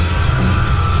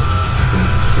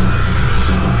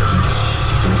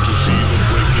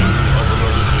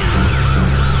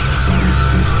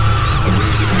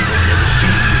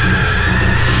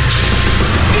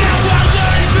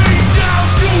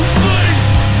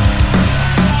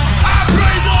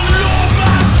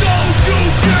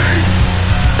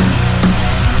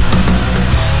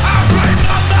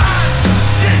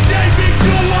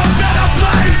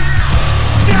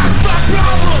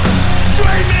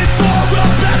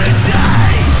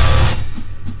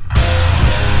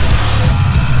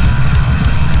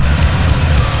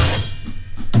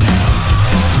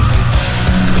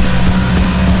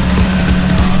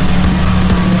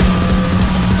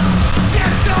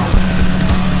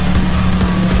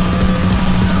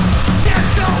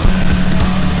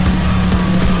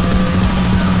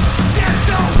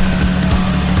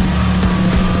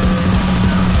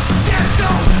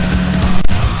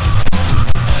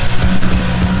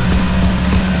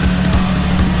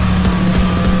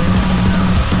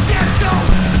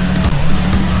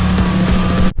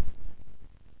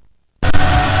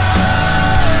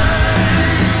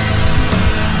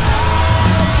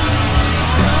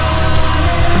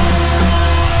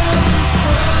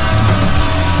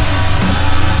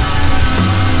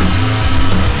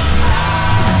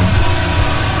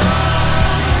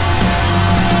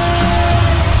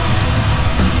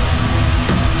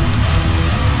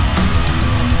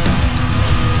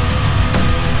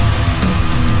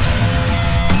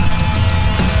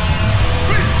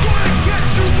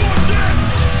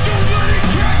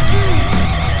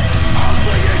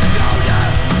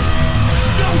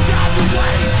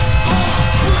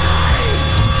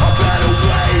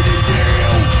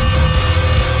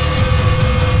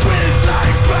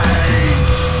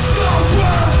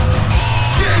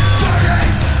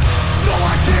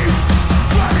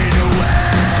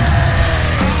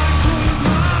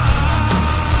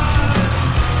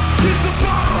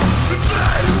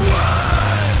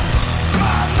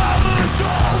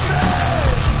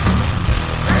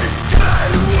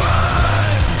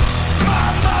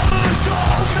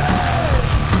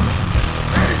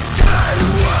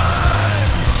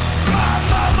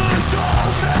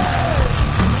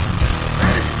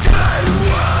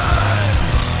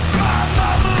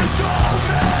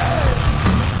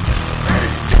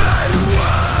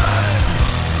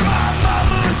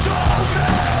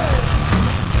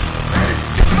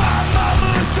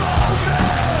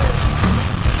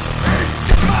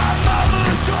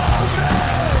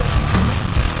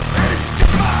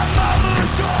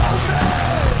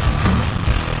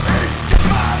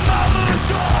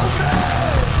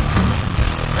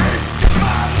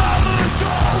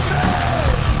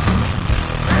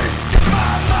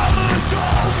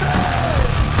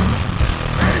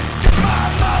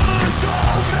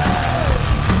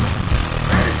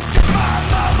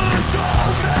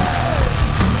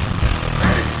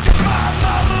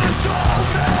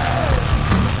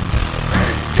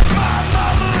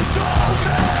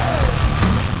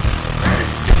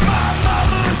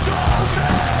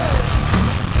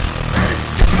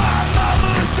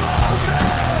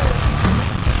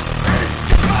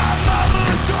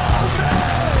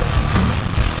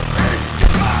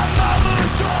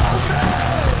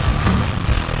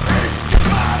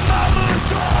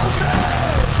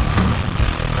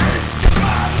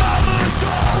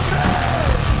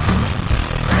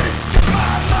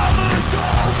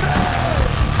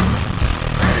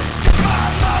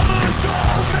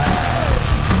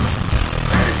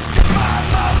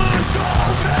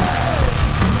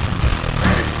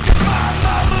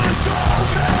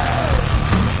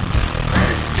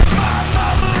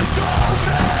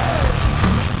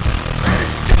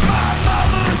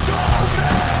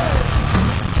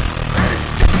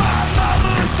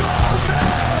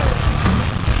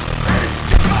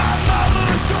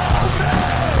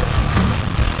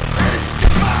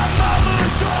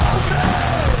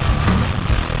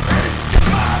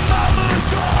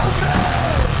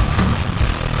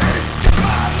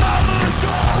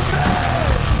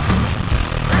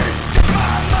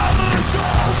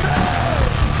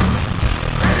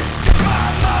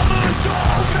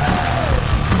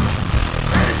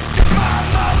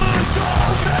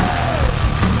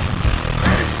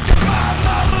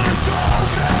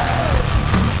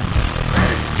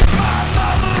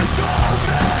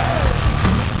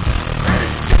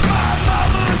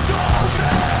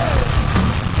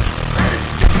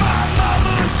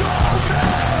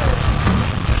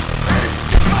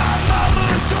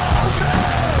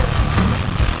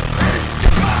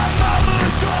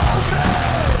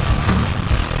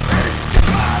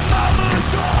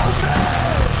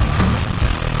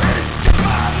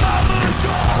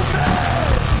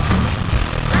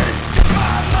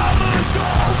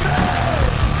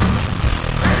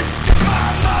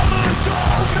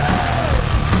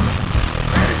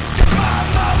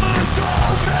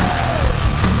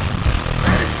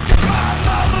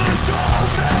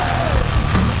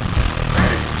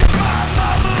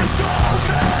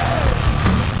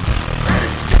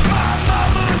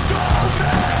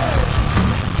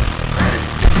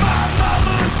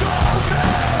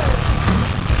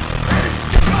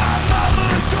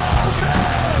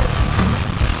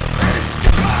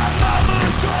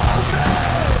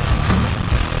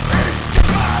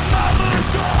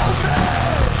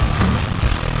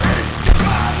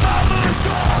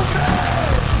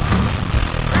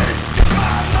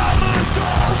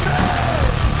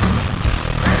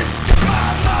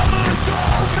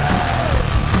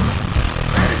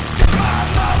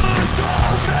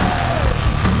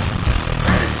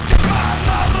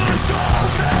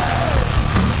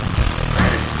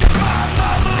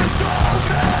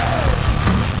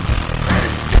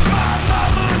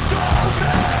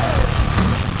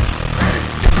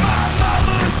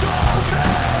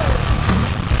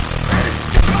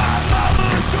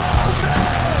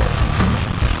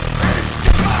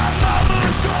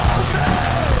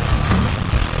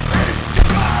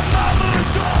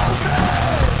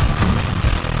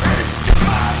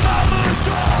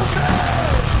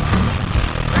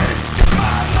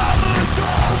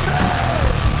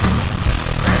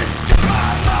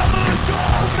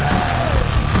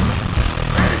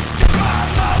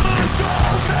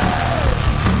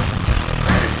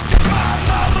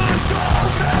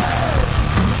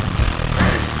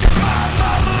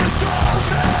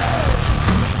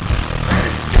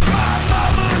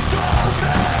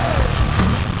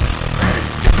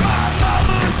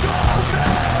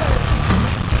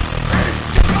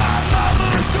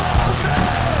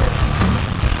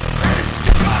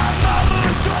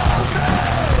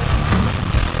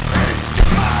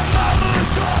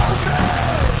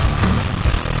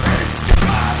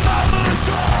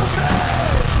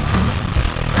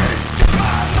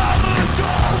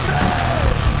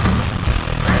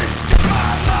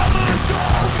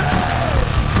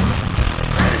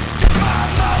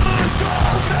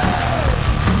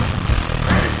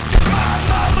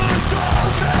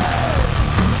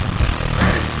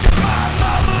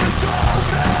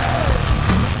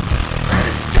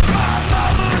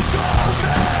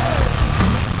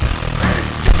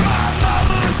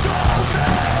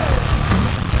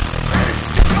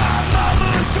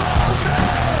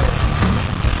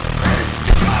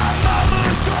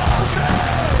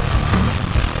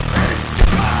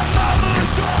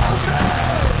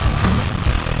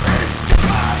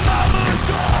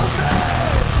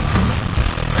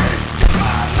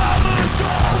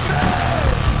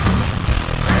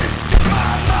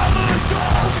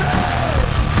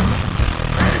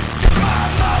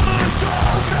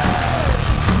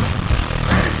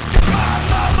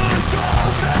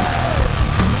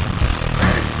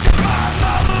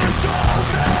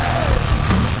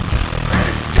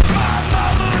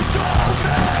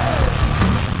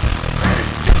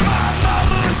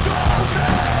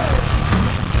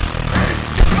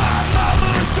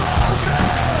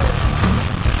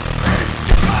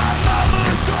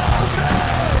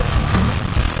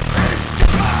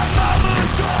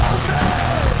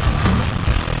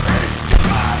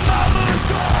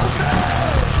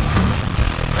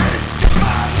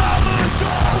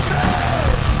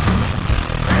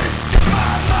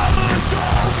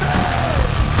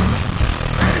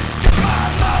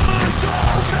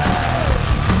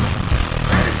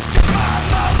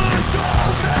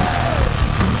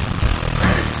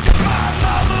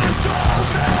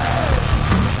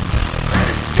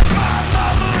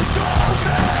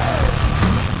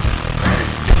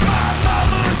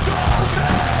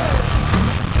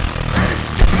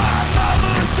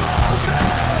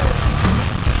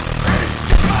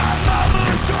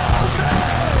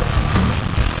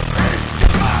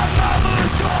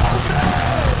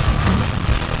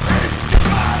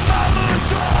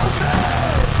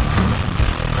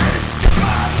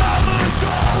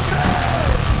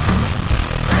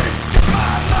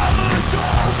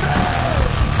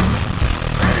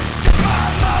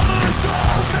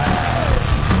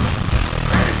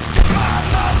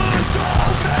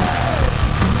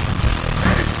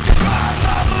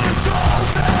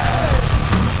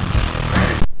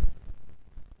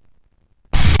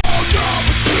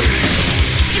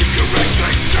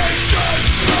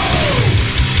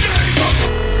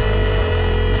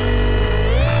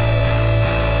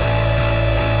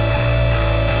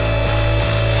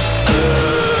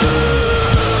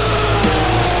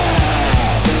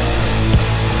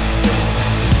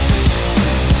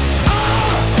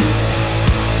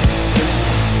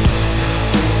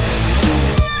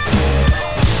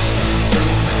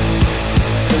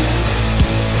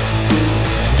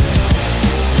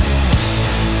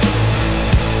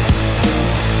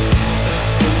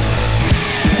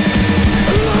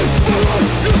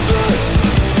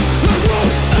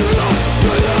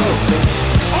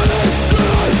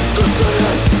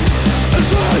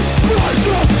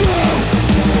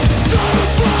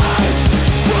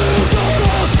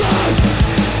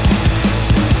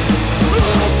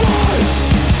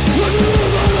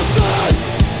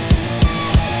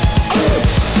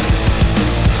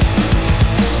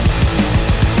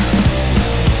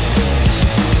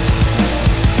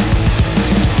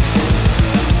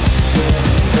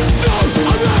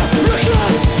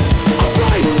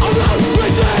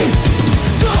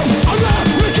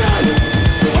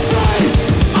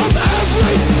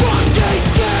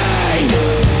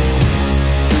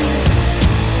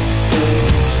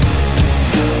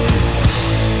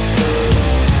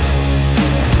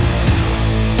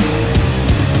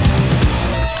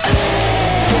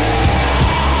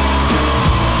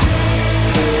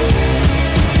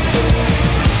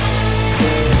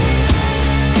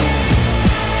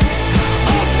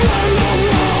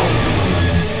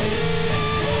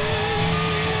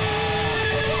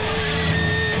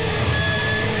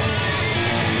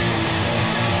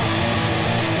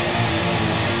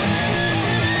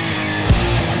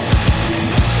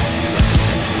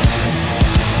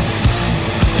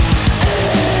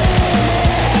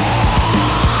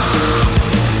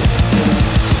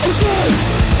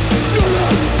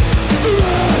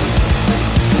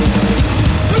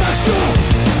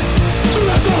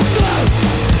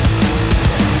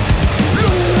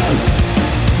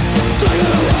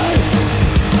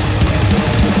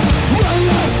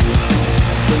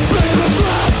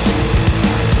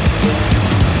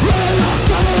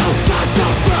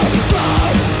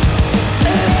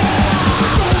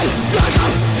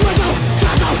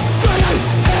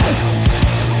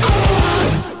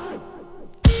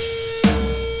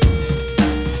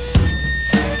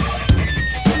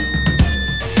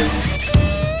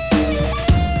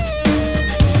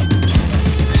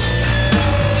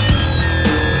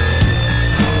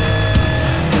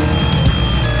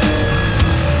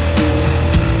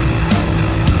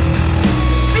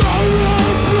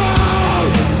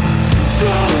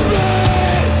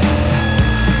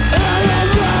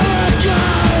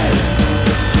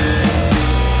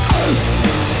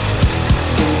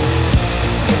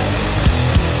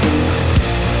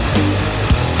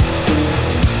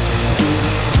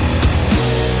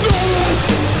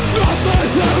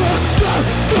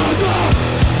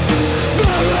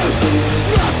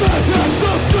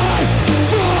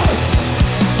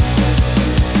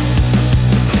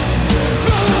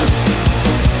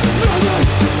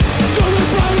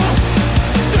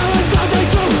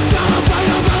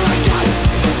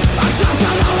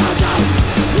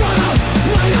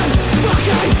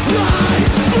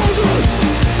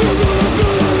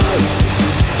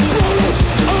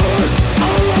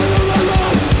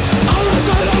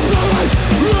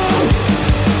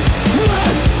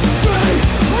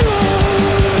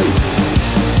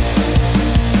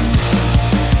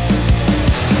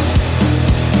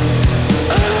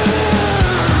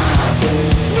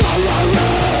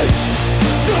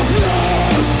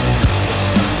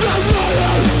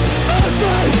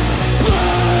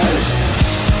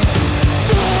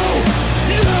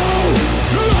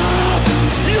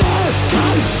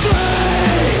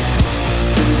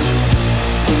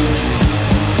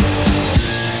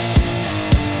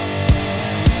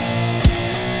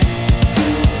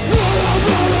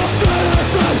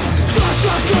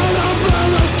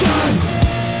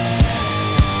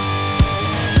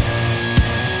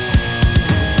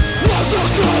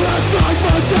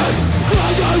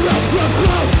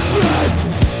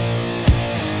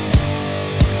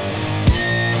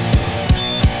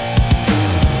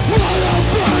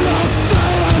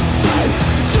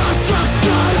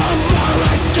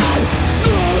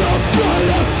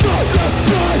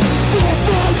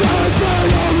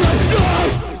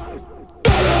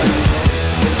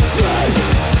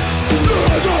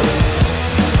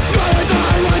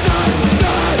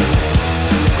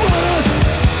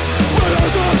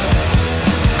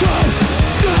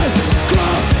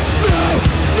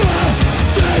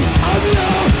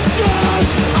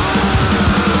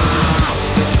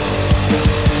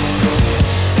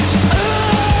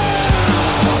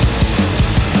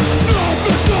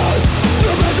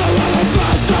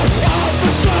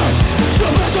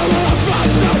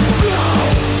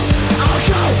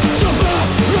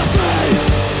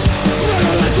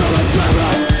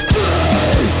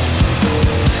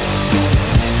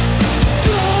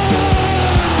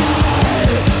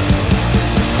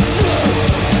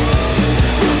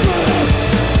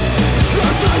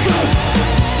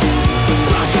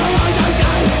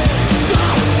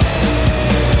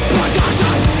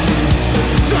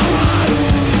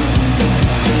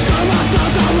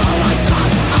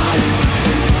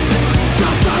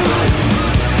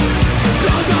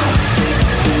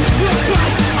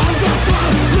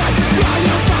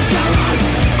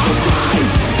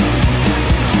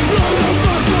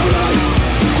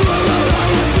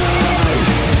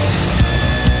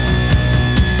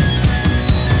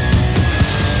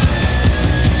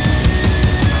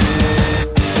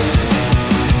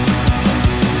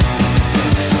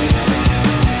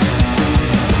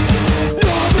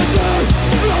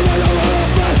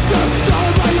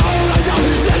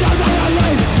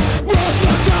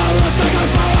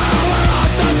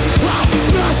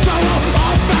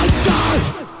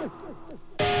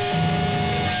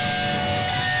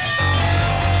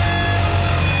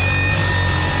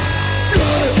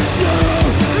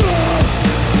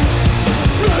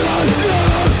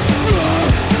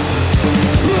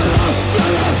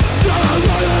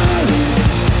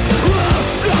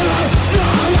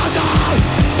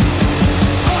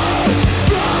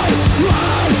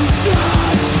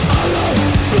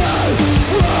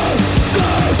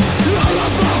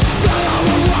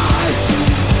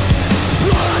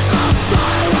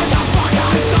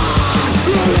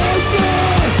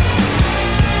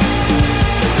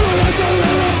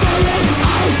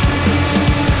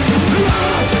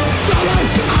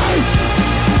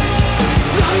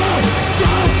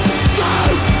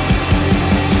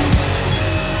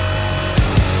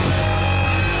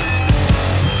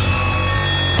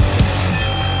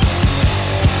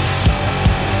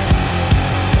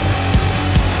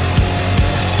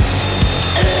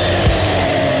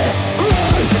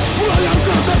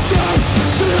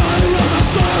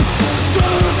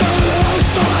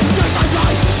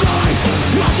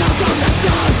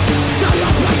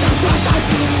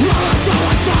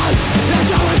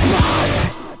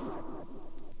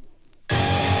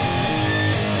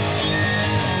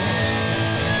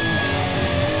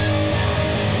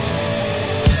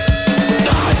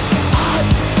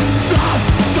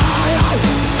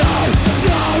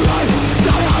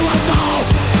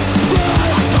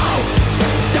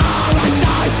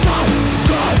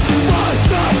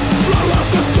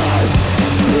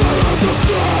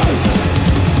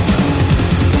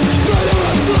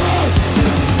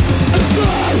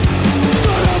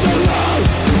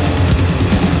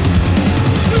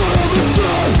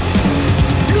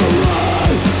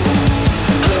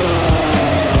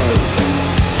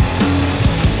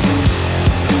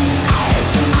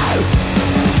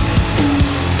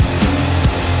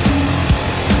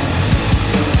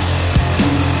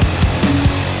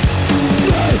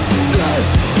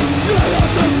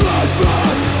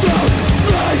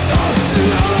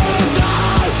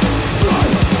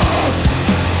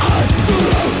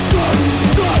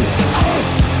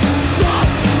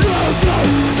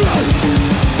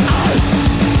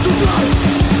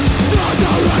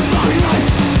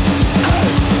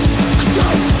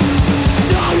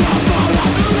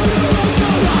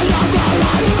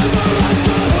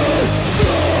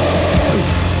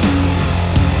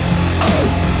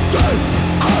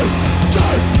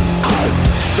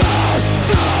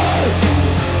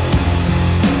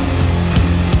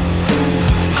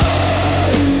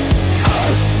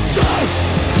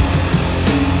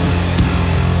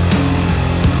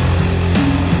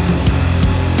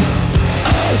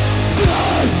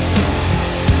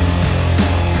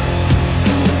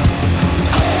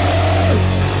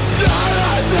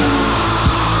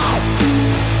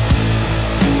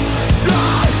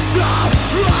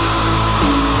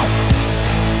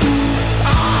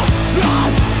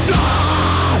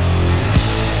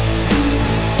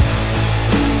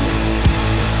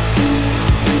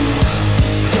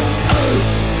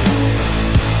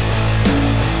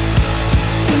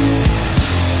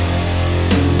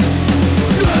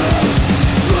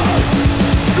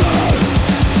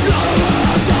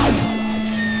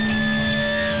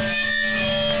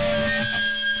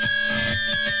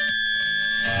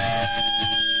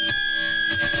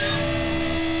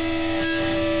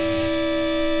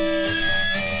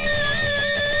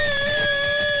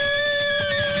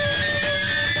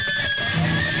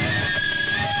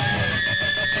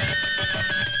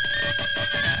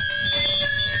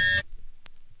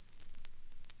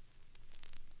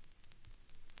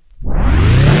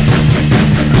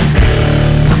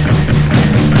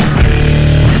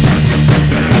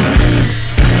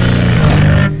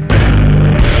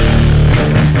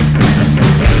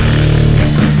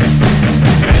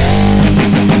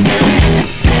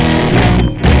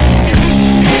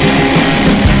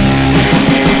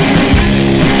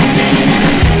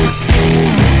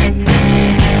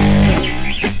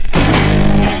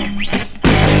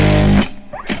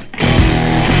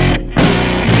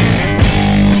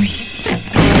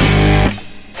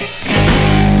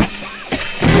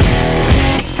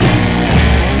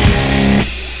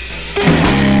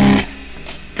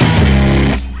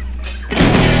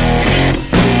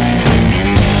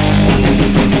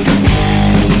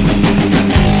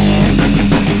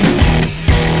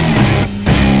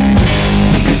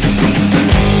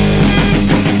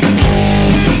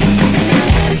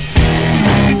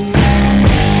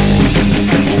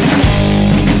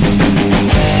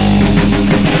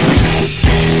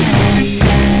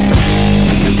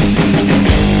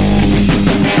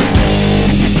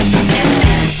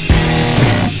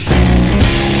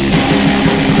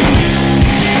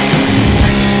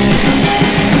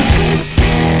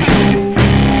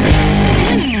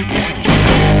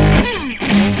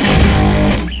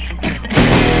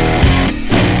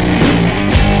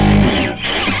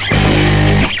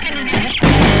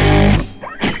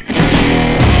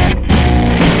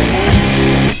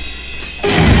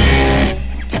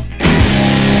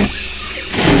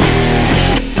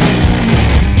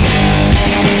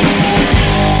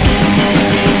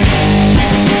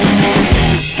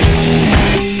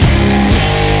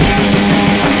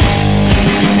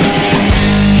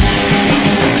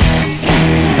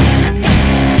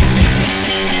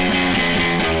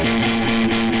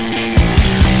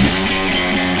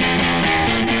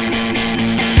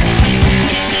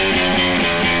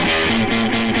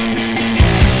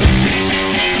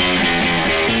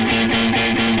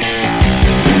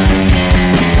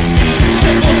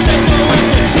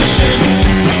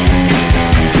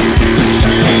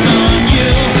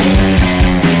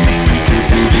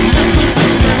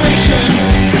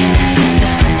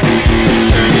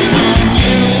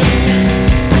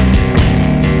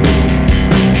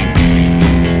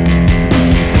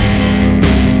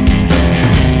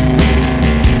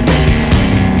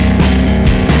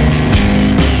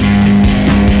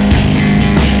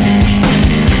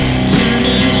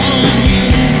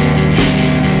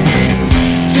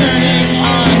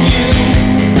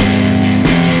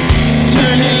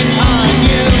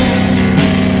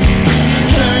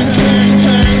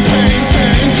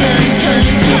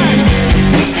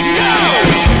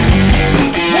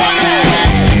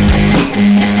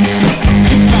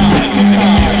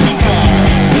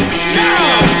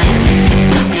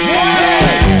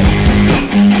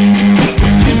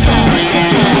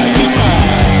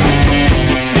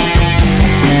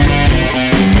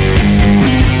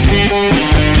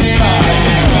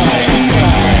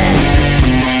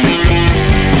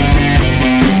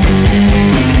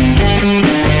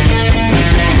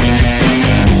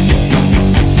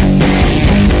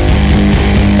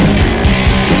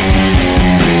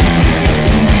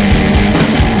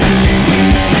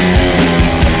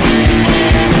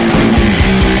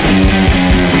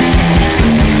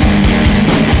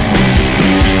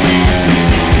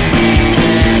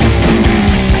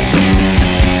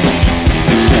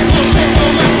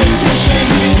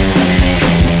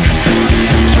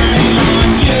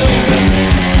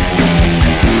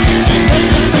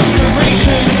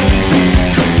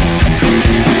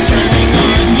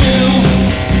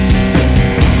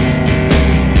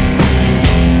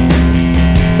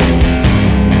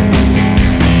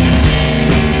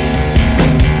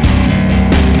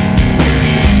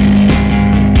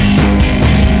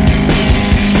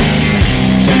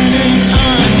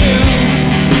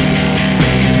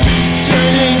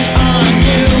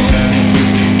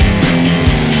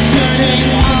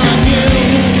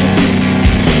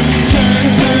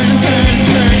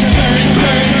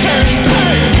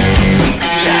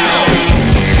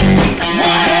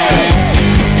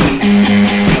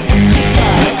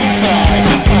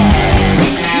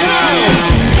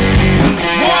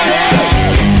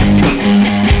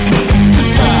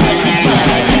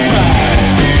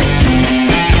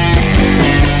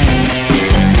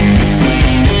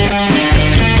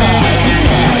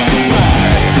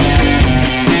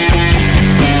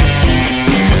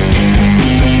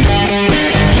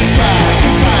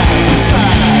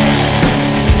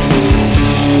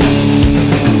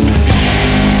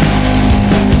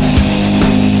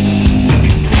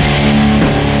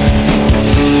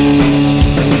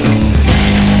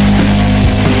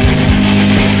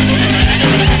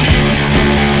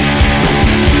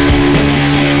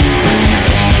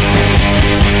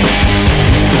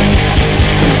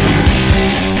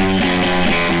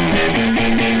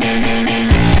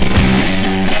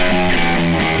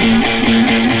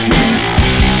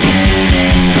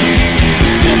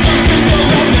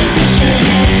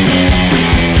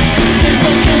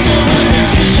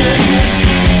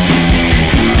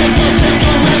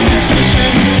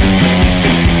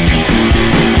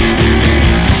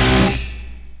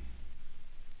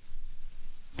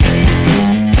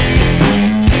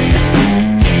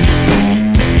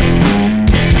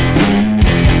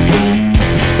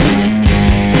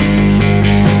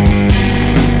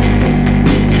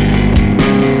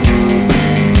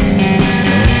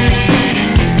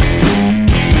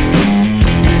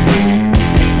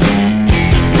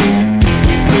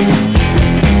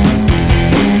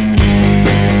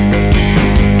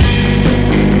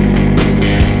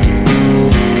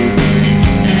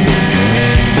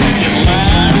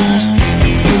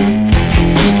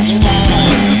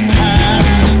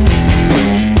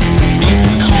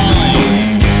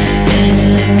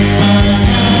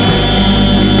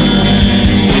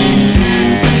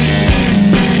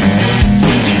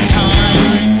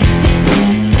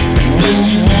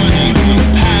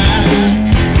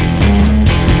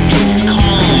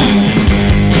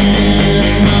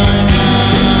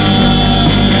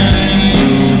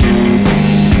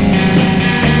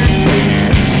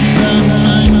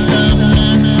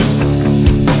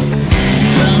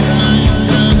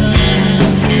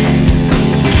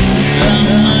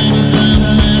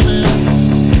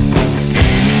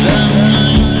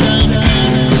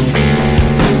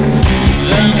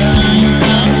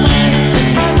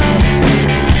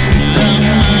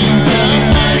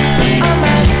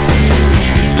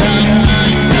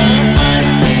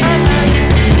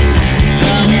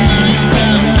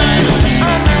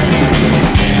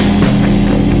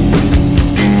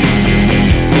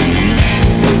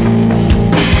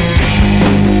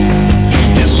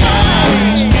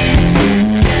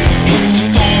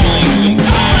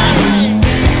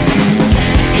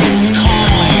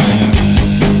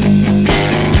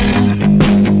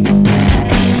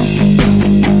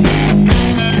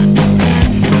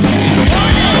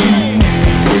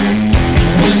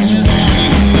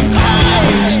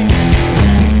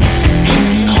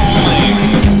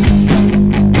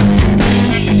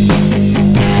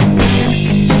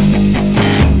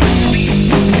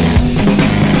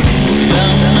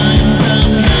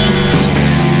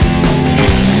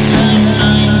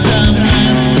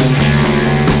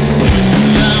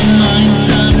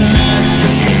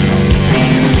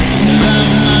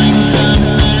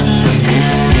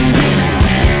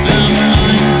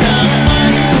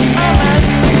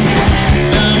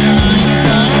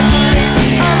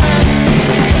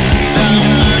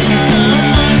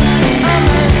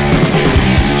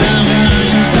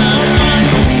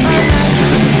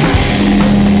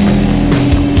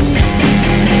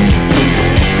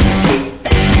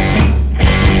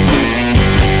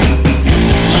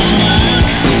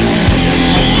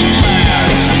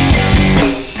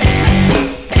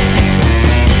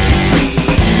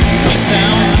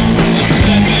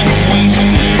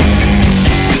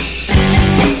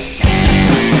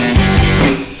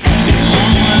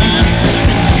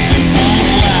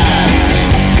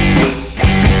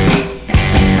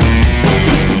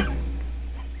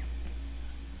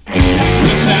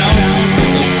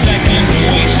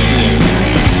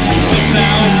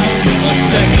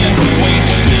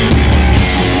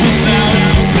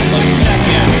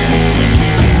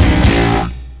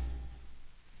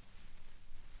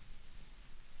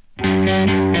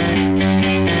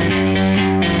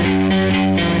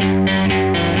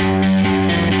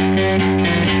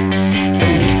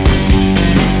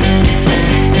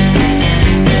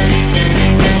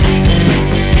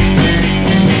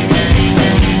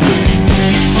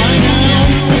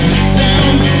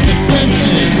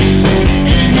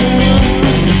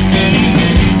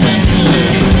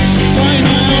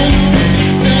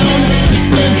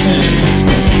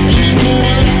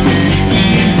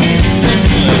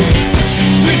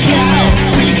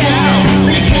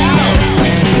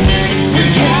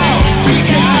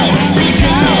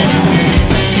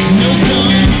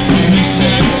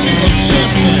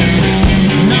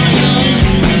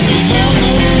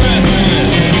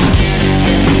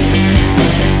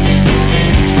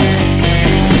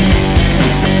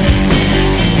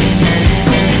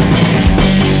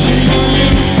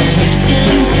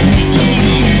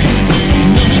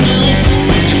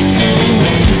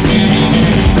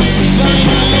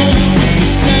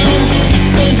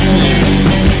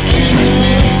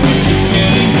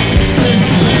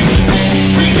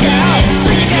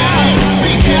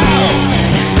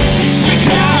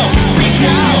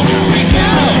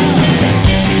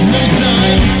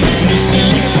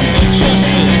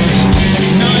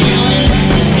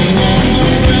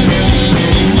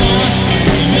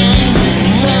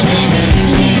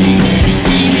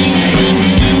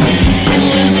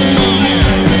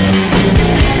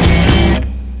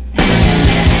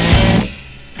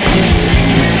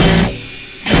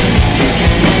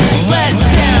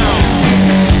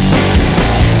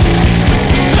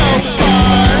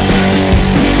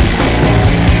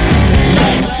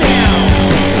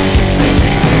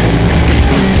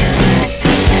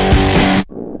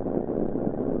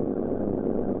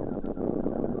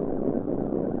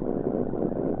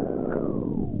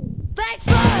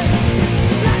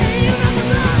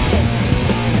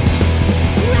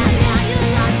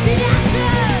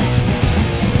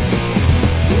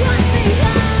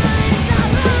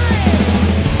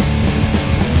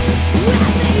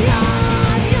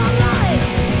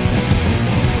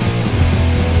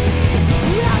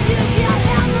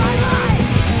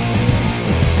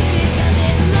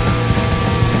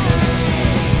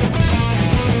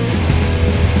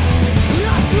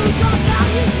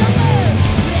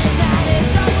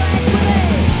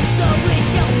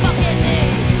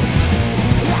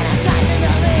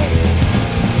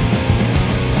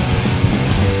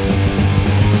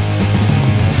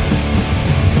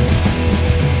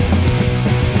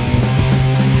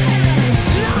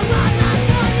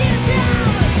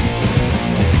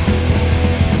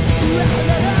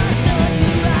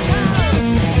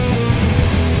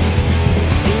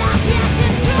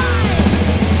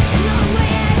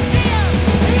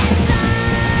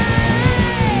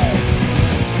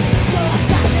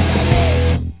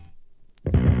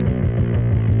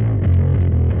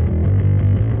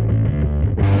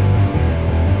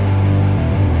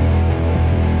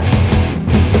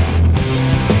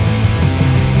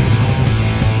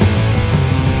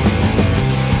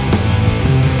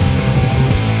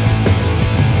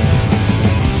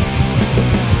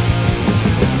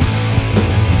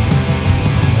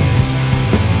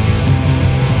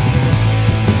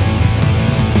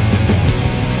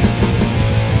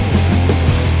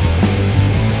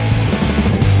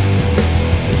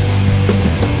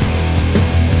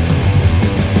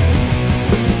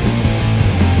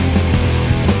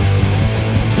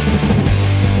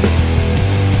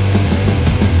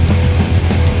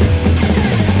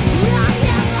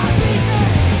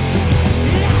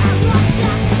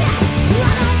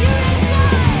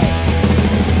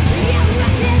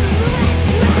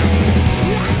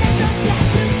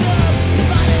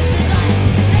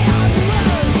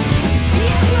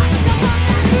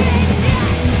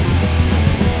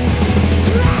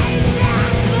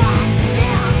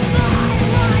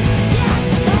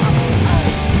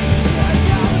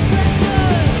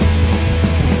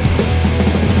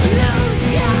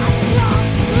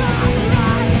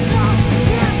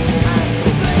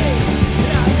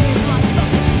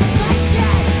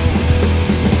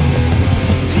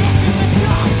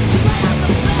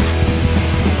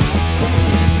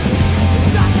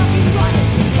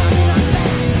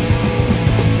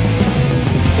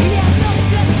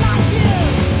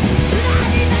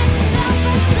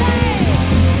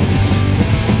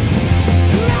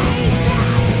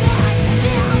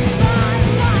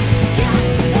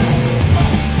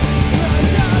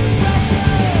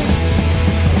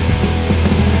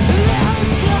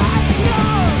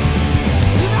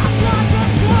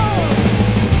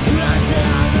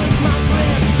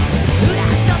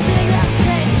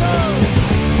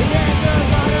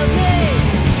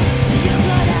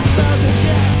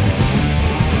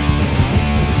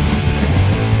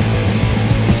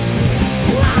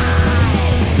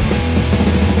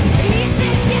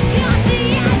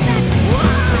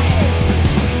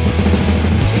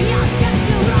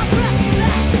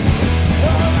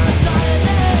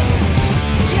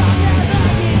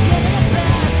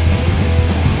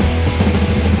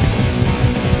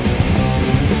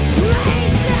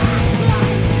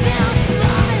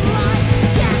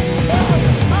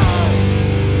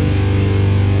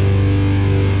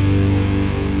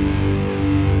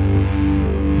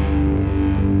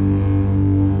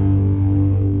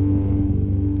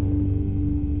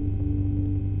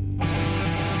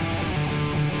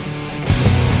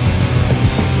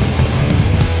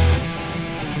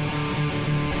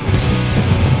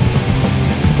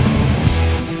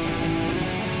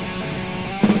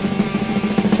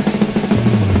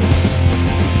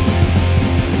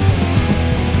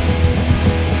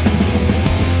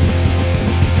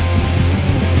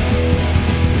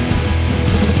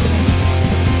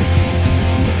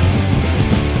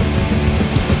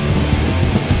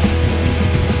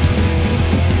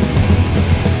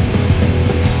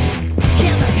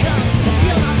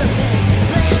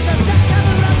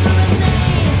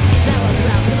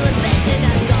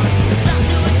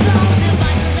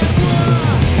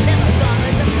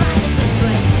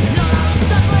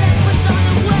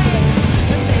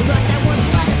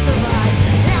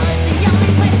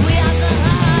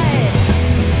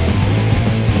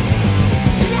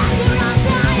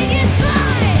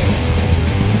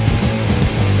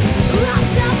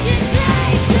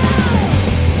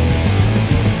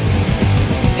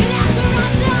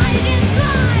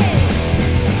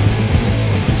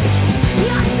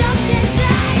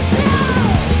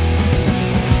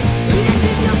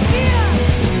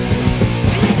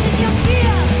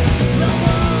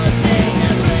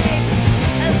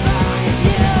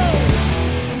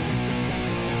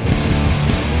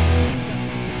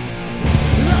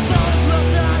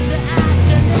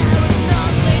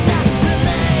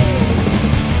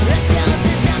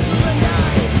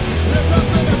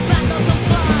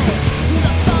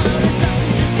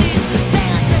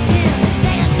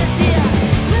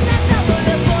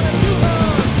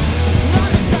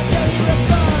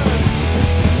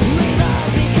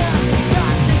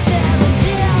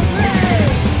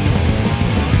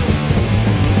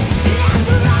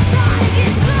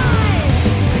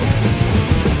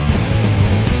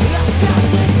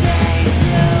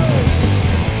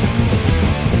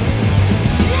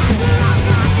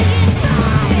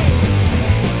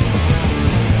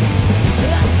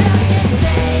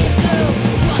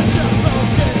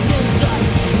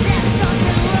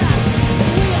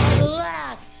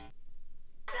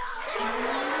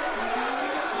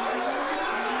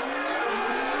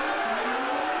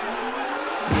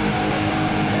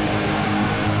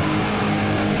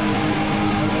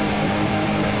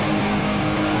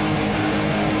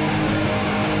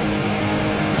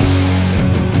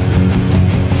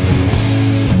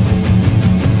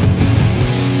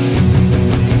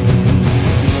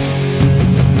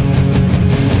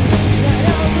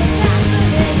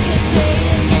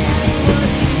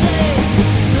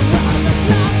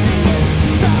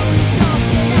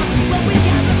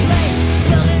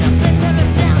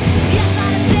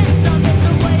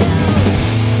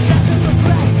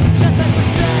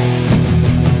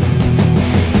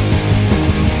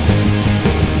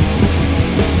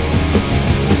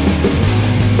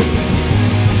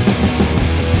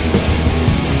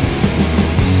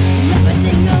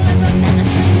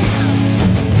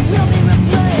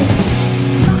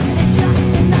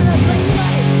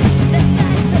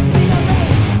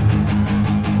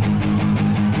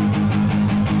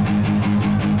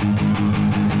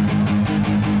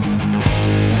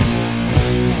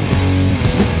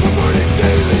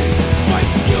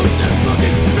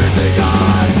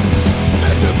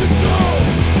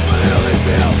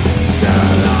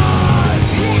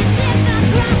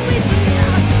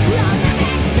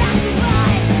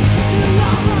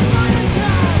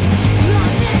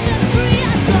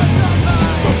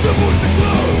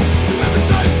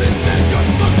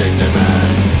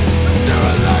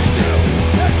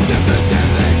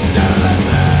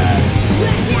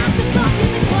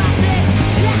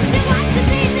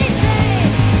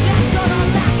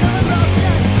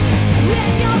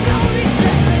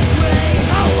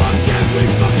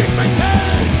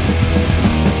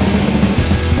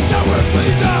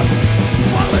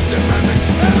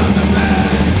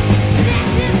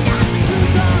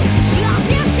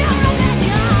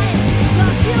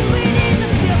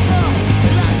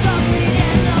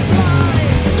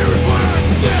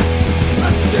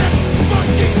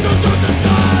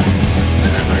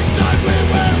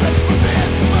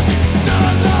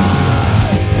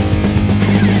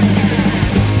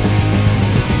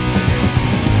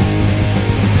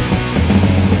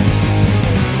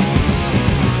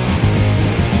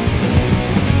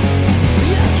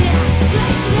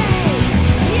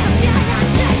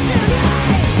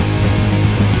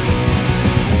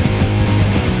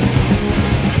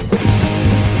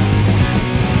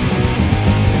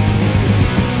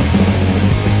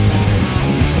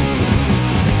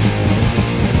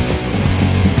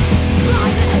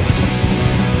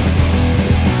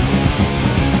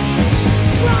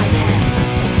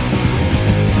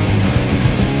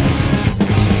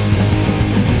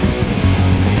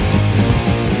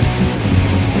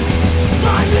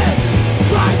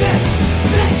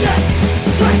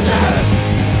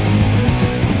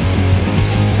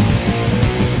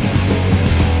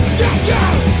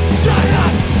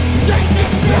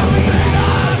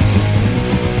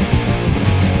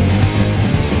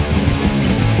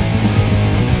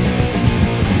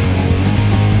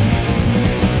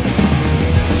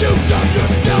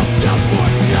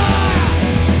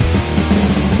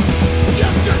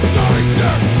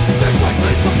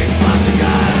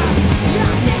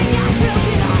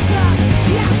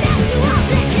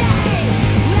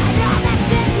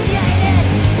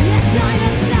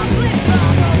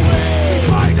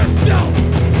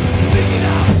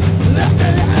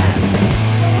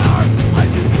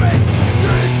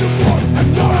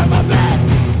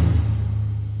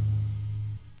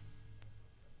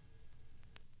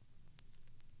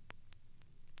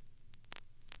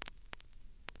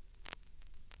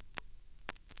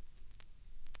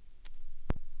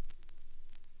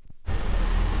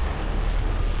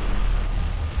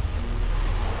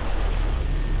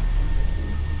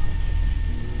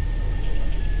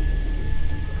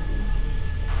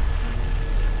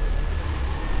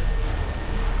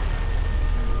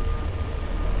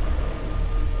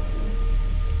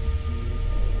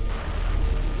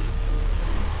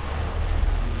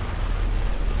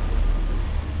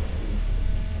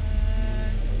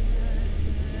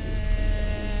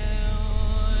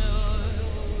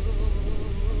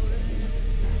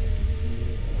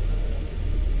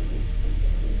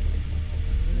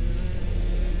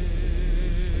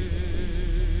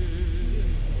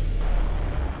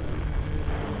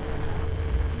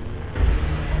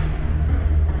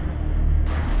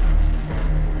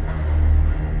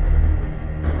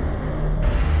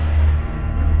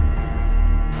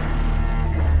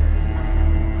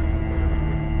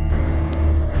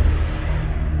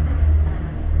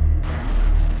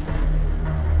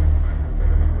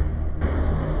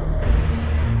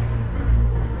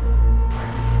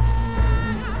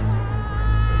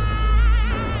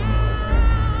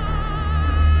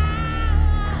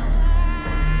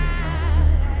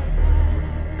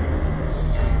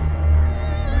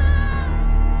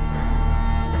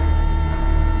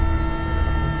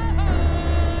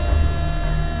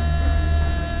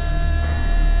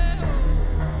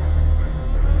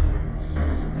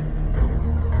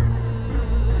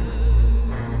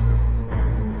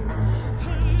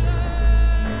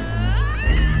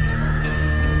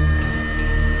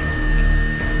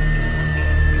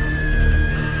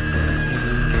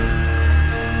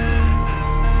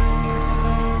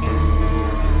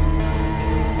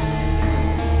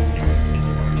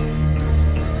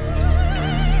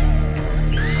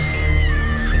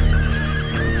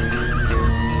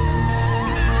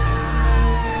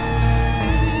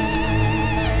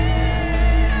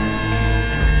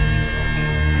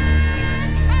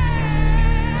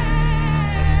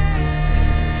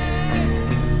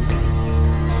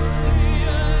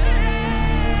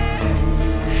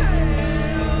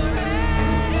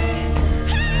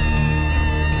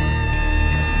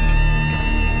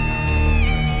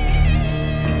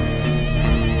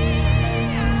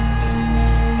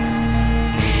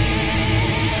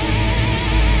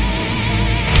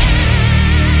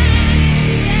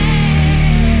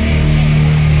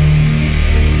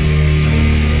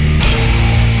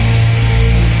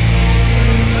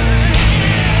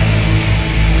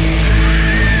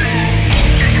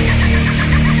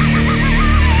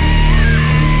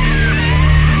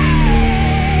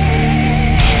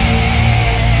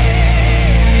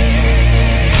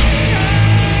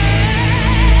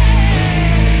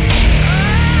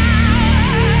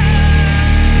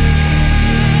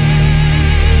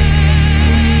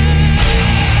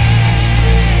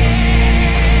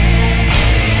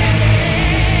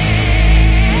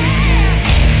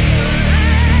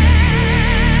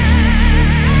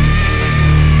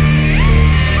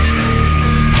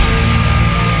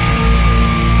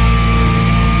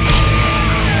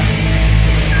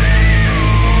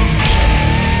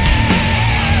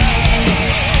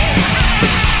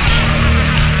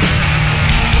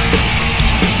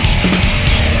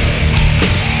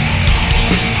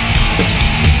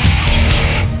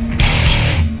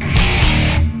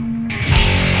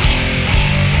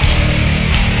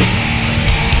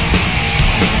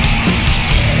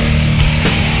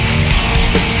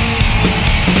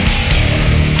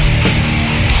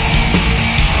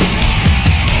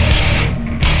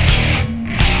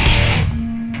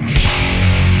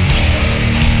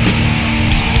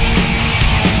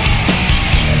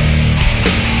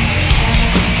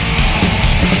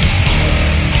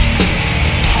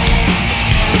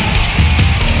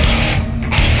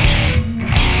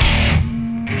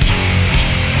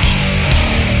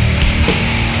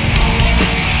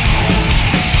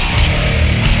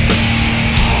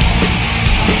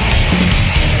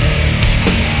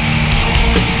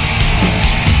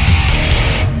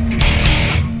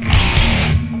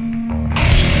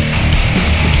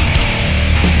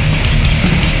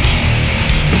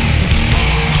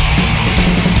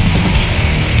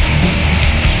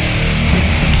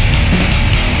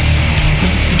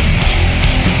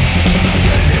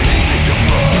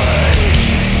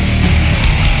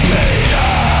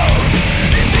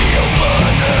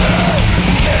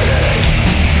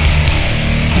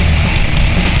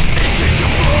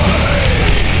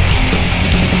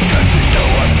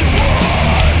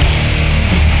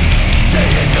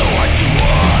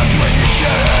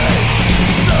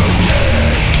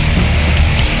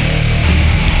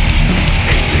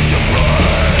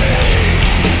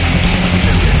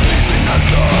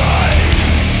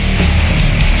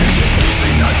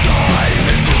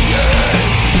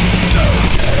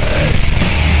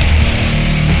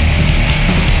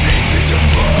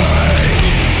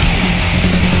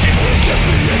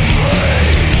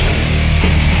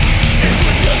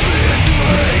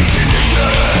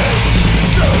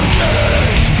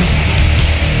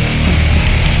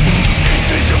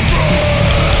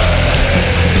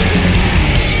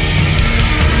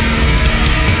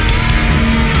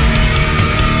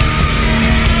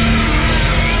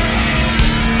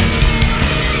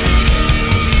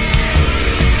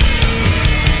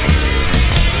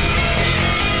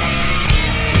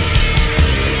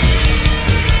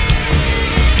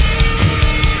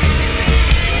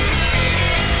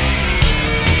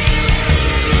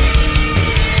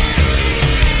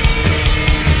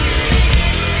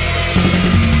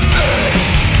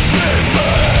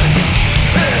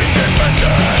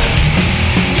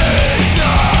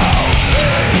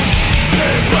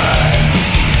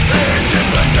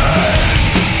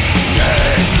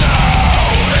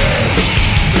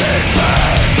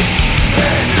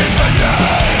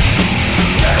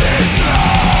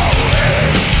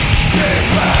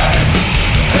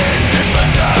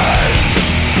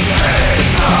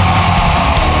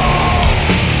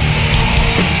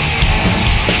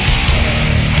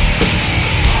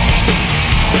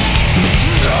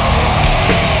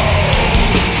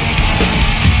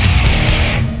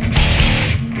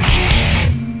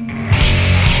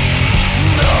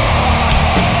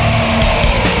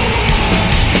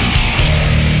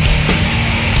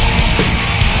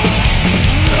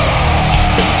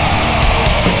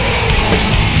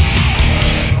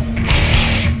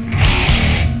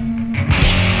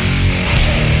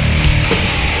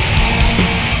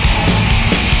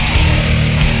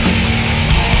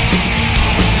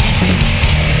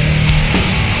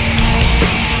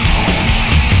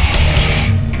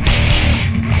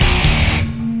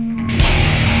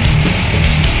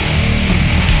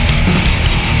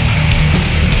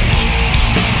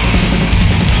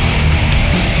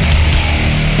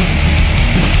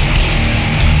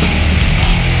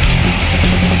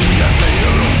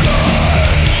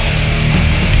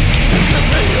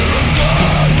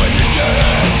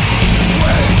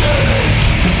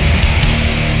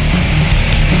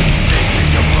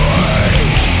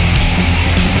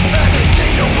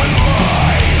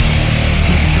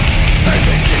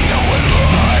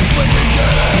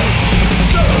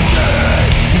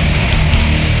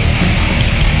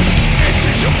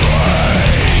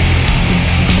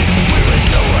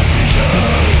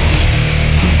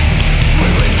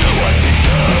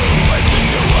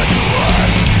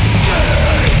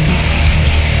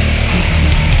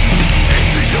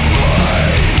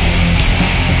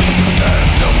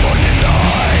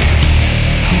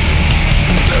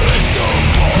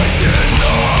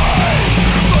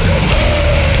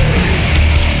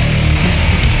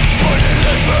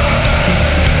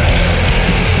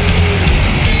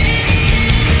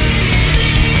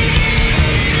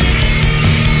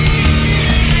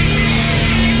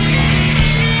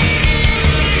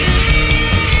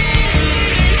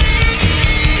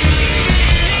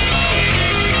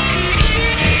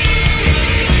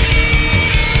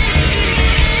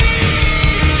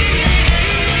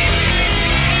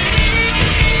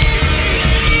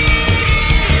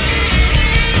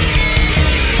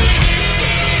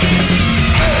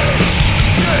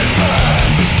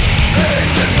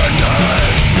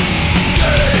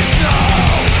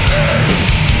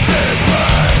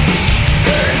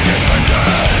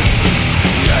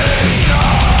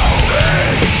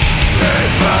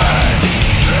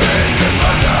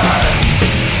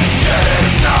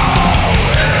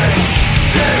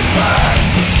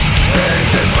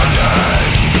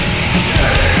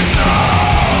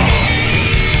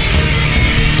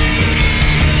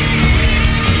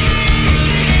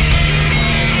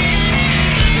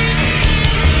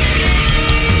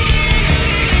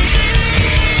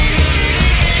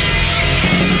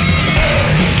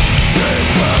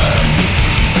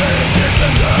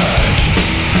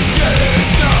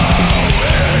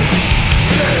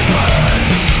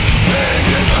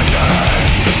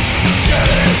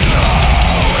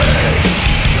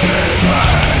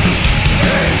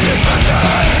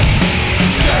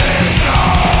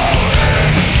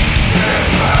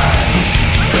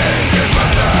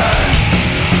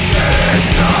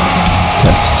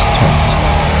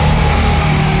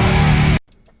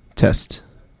 Test.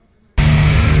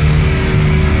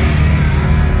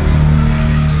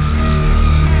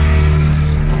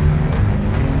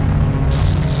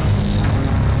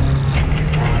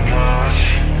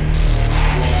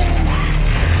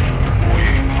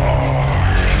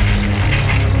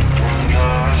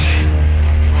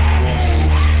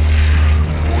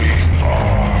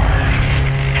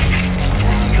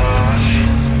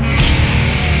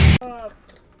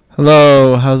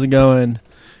 Hello, how's it going?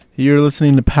 You're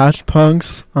listening to Patch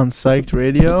Punks on Psyched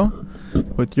Radio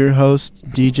with your host,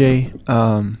 DJ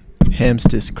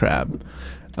Hamstis Crab.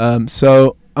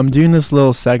 So I'm doing this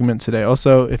little segment today.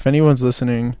 Also, if anyone's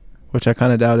listening, which I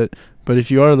kind of doubt it, but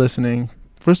if you are listening,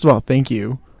 first of all, thank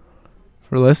you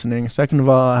for listening. Second of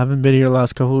all, I haven't been here the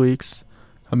last couple of weeks.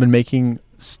 I've been making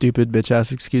stupid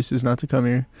bitch-ass excuses not to come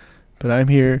here, but I'm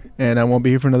here, and I won't be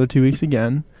here for another 2 weeks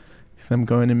again because I'm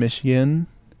going to Michigan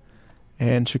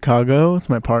and Chicago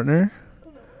with my partner.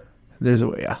 There's a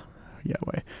way, yeah,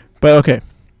 way. But okay,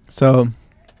 so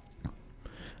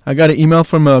I got an email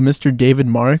from Mr. David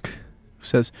Mark who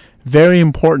says, very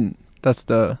important. That's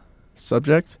the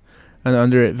subject. And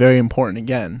under it, very important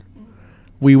again.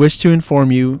 We wish to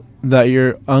inform you that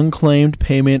your unclaimed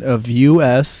payment of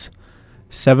US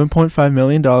 $7.5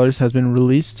 million has been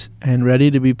released and ready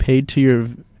to be paid to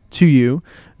you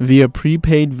via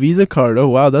prepaid Visa card. Oh,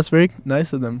 wow, that's very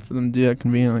nice of them for them to do that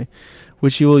conveniently,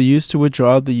 which you will use to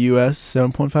withdraw the US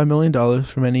 $7.5 million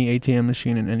from any ATM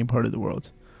machine in any part of the world.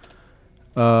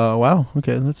 Wow,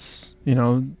 okay, that's,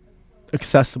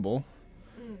 accessible.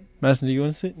 Madison, do you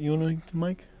want to sit? You want to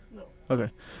mic? No. Okay.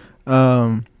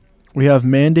 We have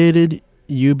mandated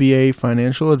UBA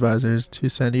financial advisors to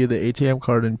send you the ATM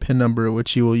card and PIN number,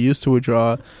 which you will use to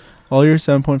withdraw all your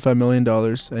 $7.5 million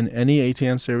in any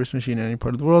ATM service machine in any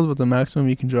part of the world, but the maximum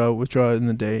you can withdraw in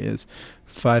the day is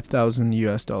 $5,000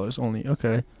 US only.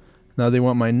 Okay. Now they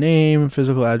want my name,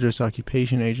 physical address,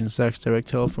 occupation, age and sex, direct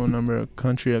telephone number,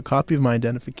 country, a copy of my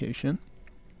identification.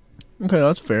 Okay,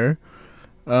 that's fair.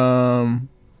 Let's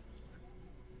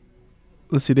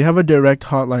see, they have a direct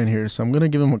hotline here, so I'm going to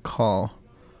give them a call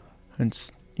and,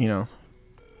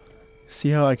 see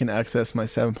how I can access my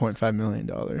 $7.5 million.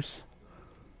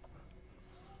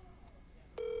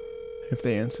 If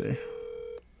they answer.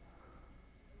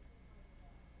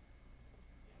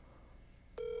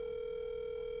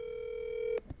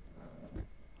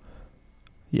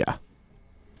 Yeah.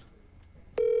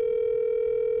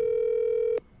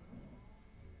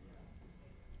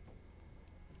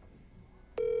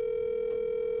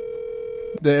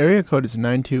 The area code is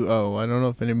 920. I don't know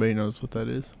if anybody knows what that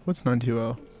is. What's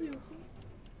 920?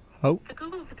 Oh. The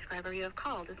Google subscriber you have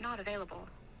called is not available.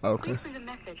 Okay. Please leave a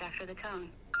message after the tone.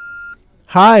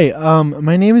 Hi,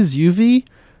 my name is Yuvi.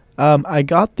 I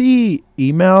got the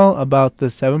email about the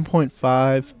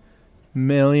 $7.5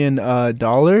 million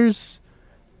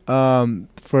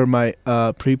for my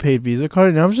prepaid Visa card,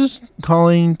 and I was just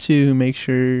calling to make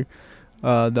sure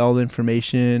that all the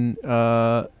information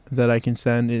that I can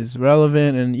send is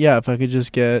relevant, and yeah, if I could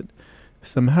just get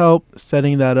some help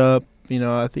setting that up.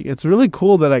 I think it's really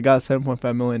cool that I got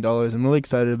 $7.5 million. I'm really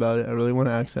excited about it. I really want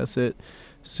to access it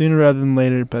sooner rather than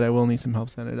later, but I will need some help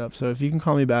setting it up. So if you can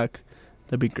call me back,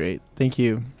 that'd be great. Thank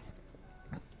you.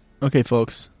 Okay,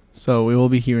 folks. So we will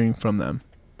be hearing from them.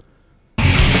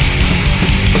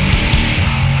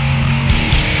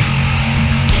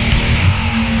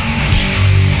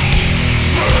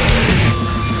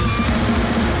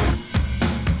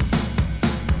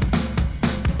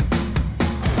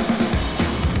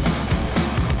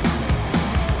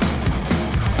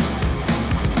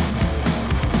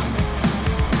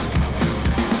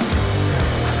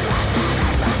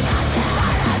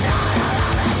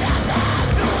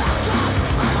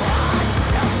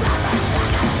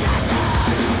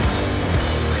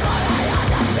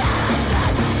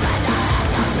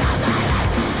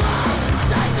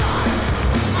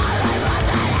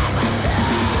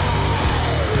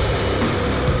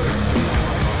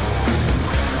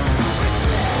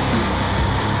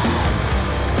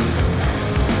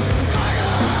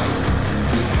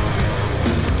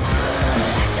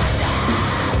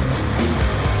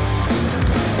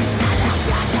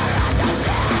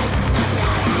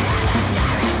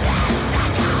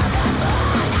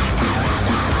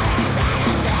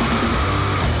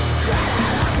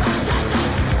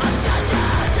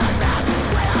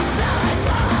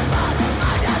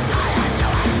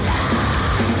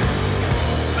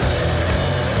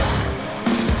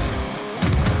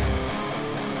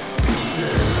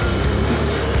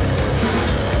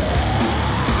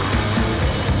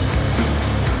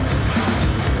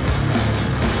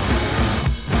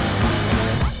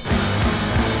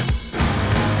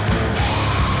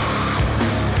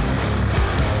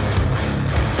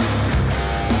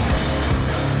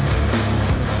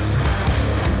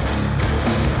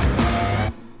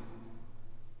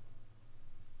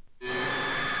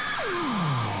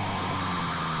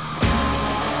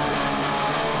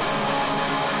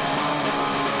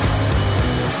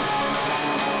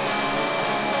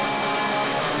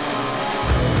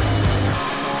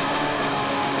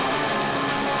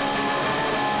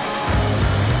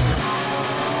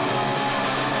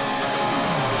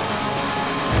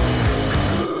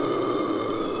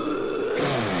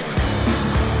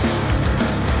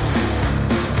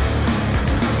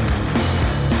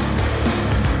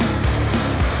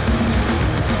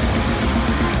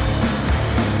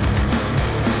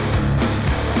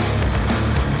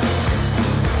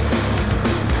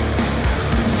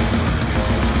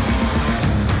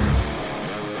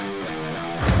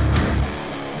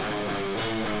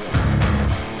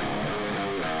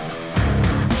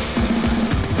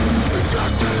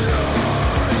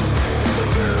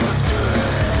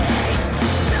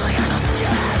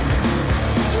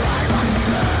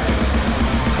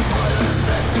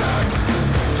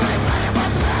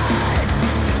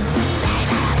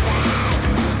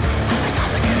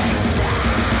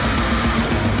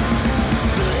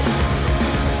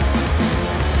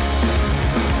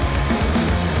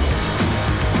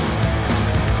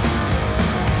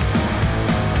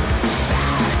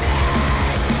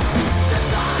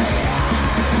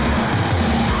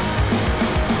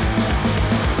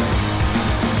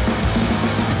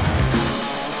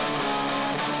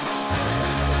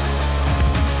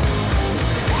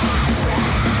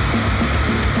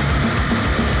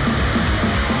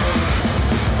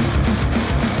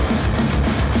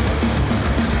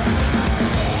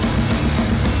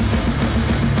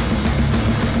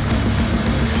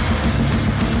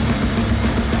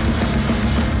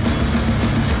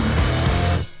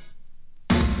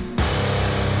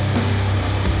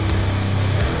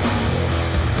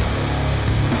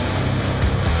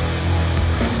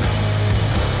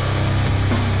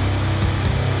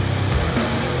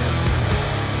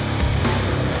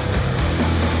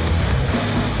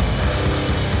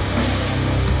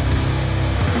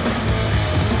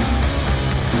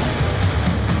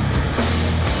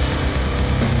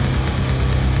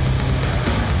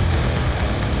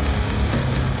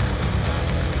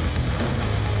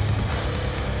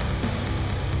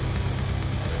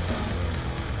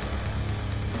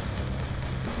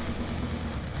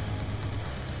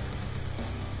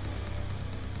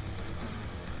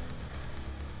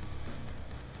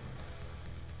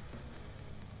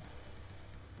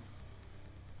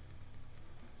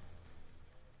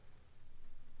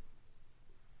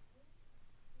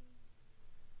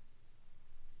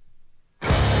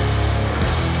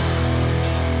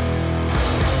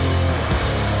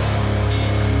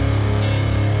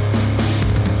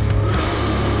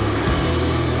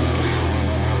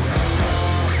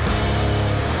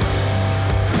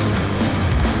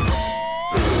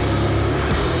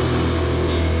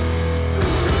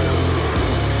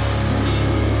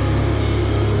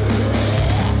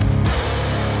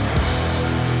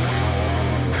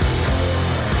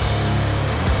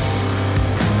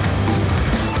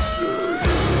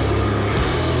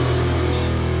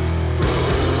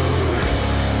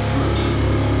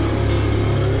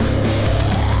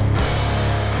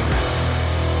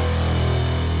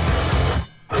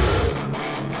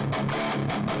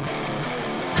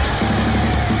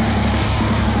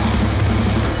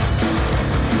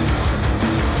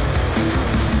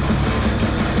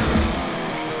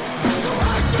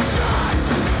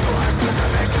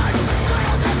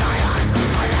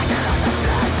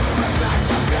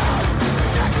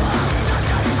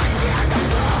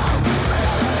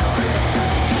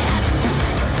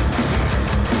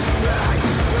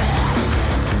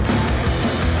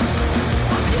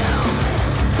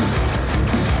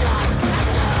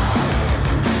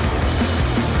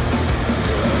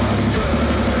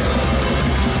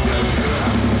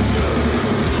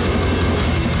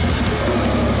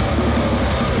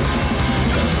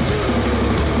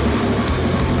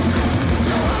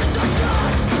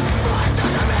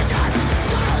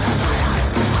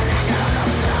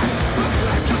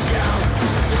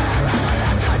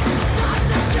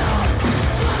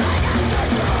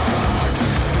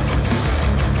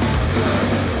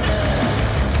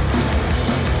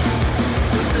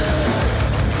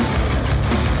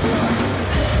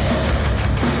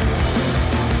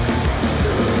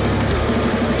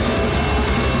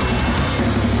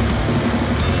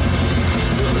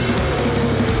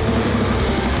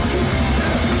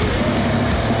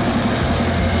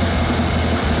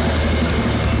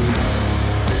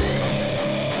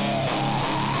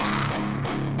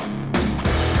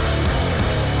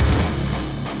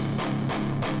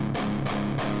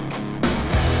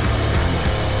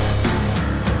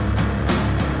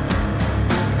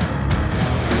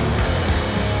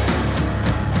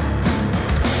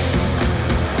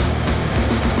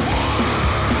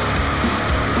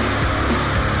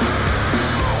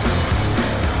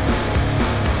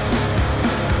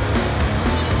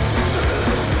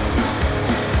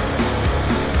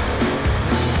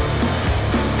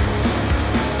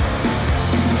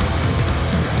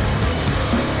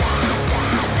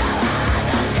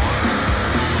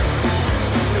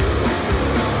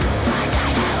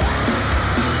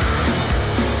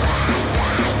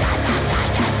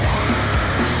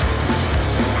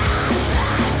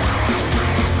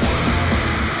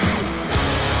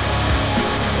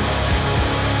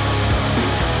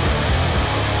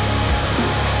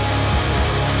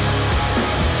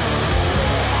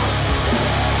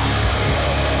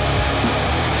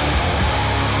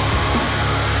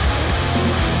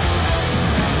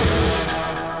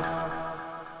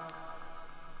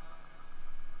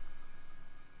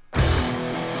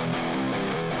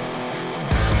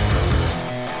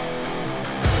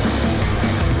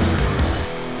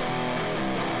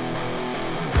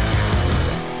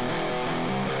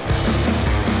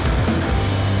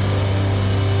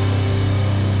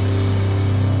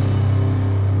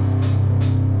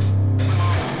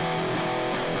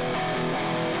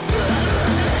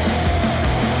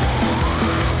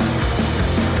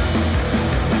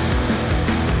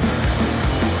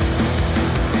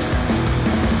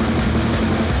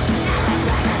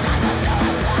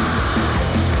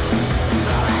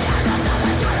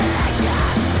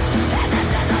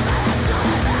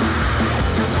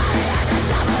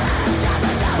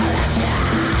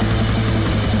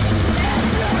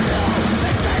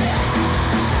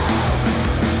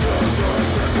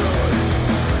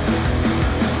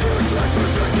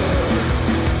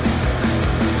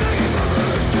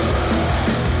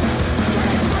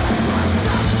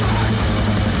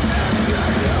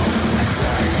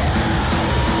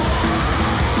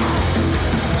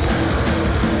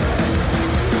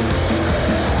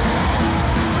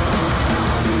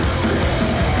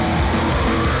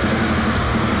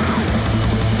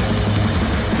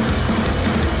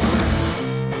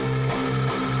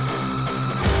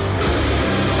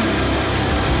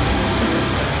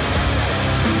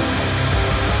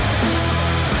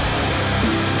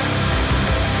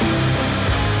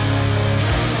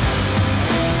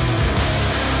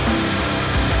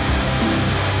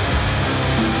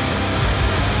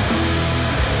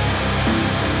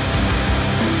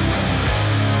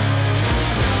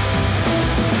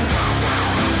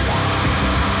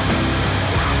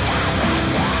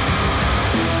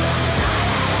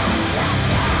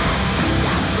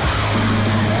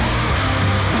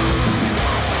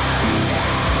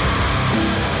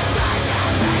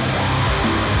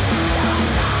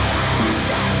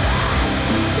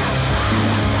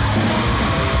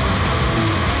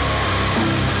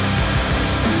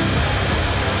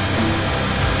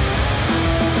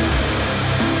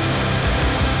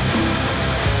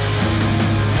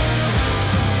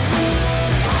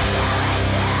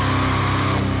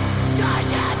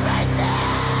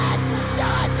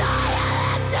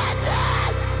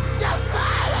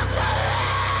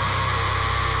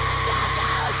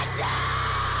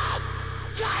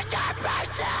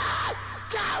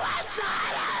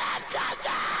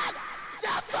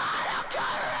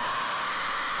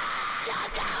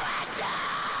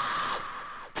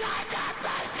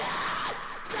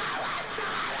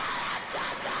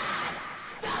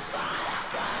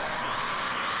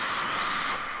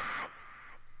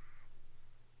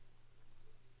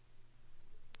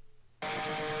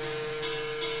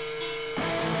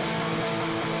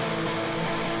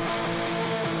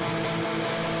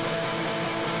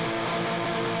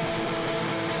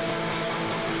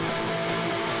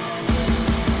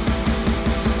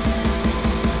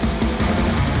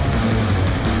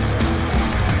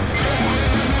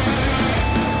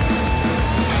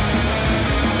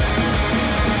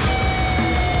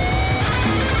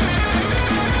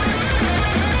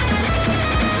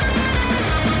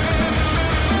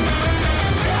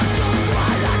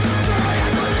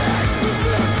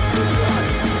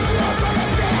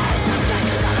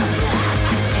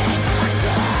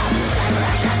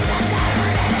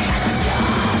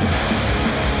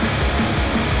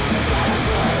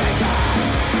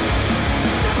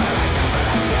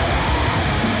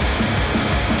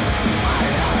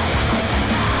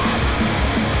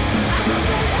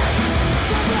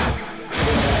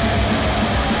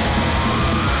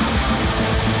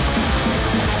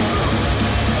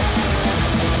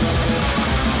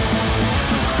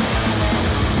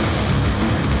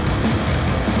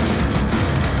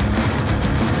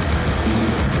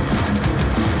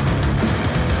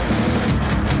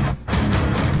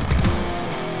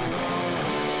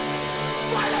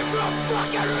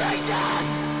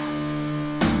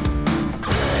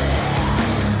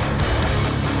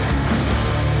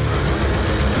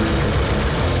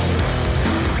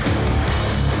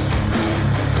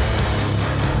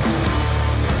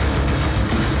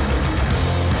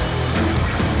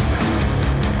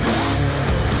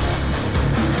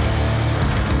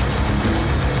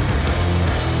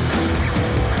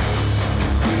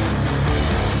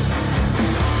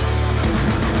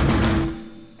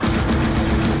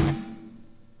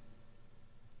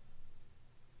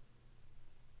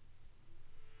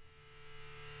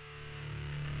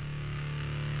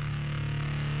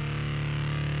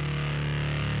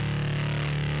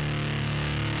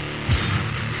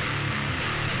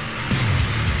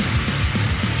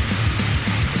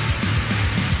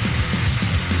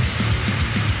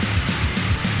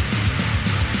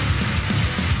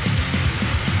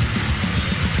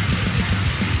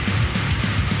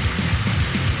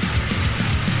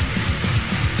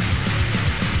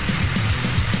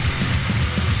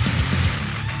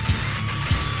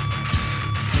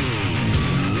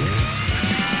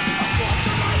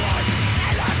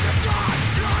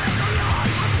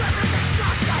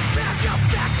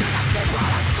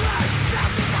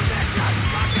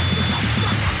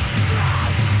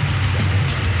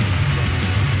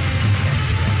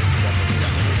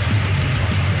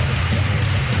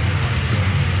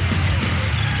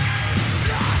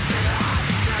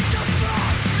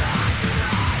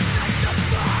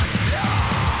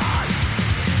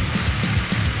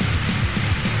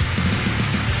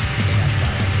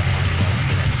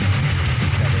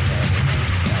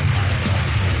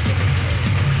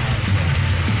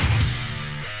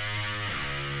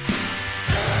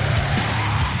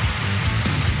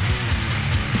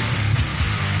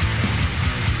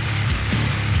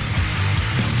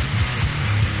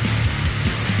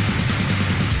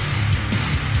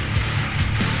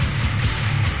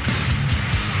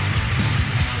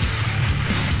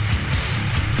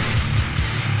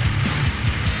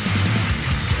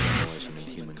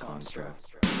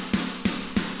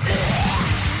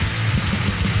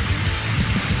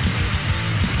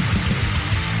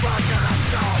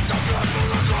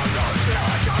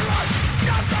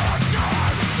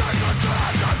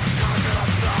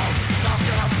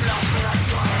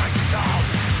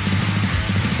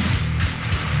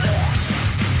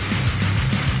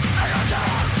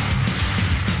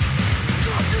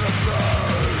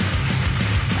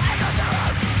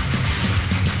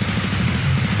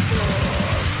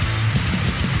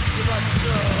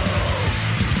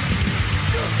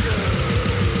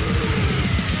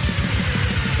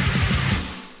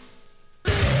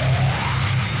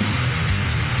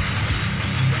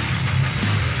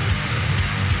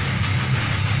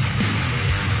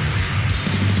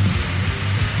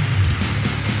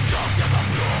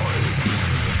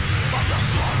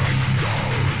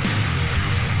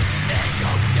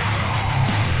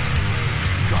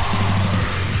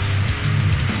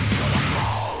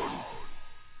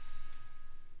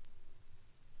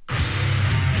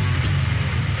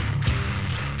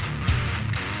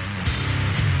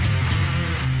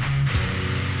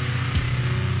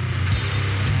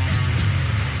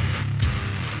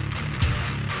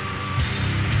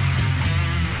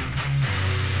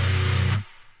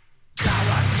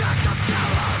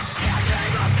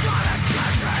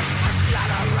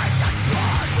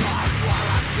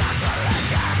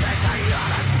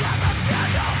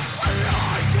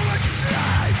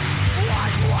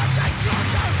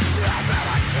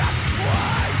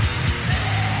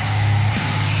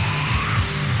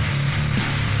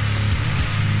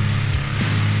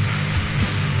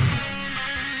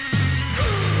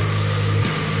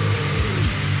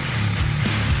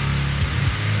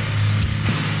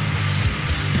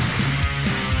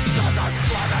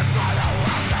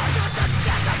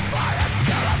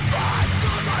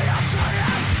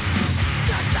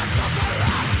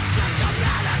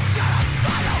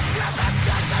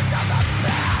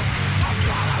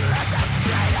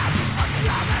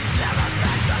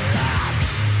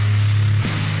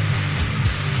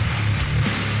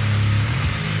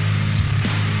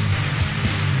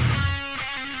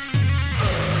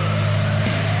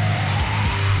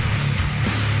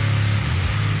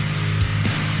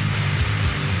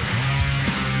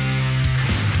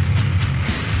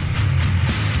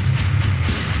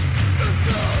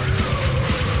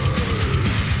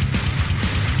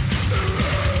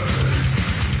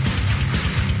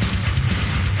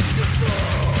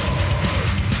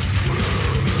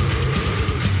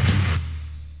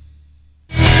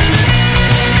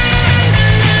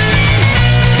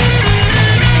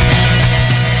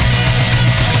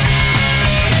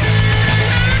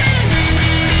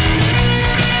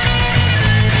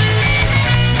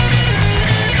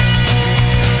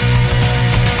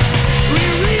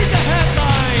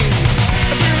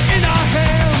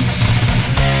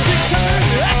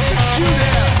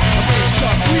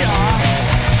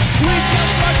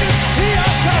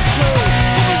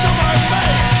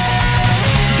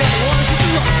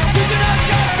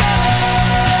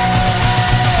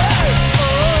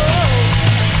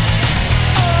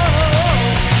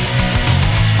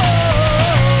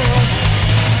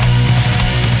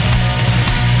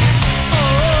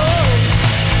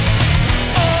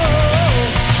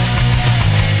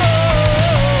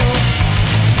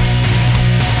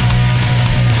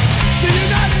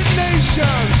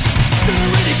 politicians that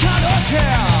really cannot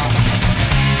care.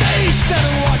 They stand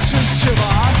and watch and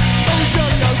shiver. Oh,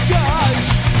 young guys,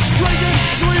 Reagan,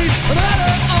 greed, and out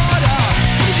of order.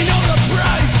 But you know the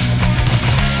price.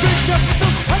 Big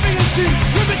capitals having a seat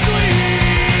in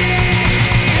between.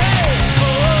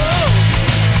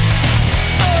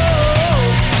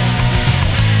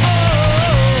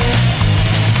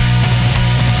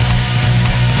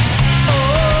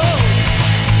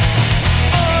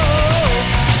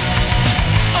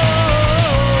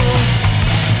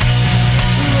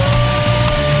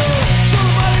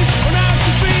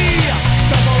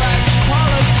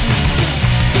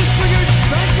 Disfigured,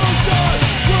 night closed doors,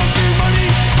 worldly money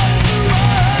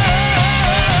override.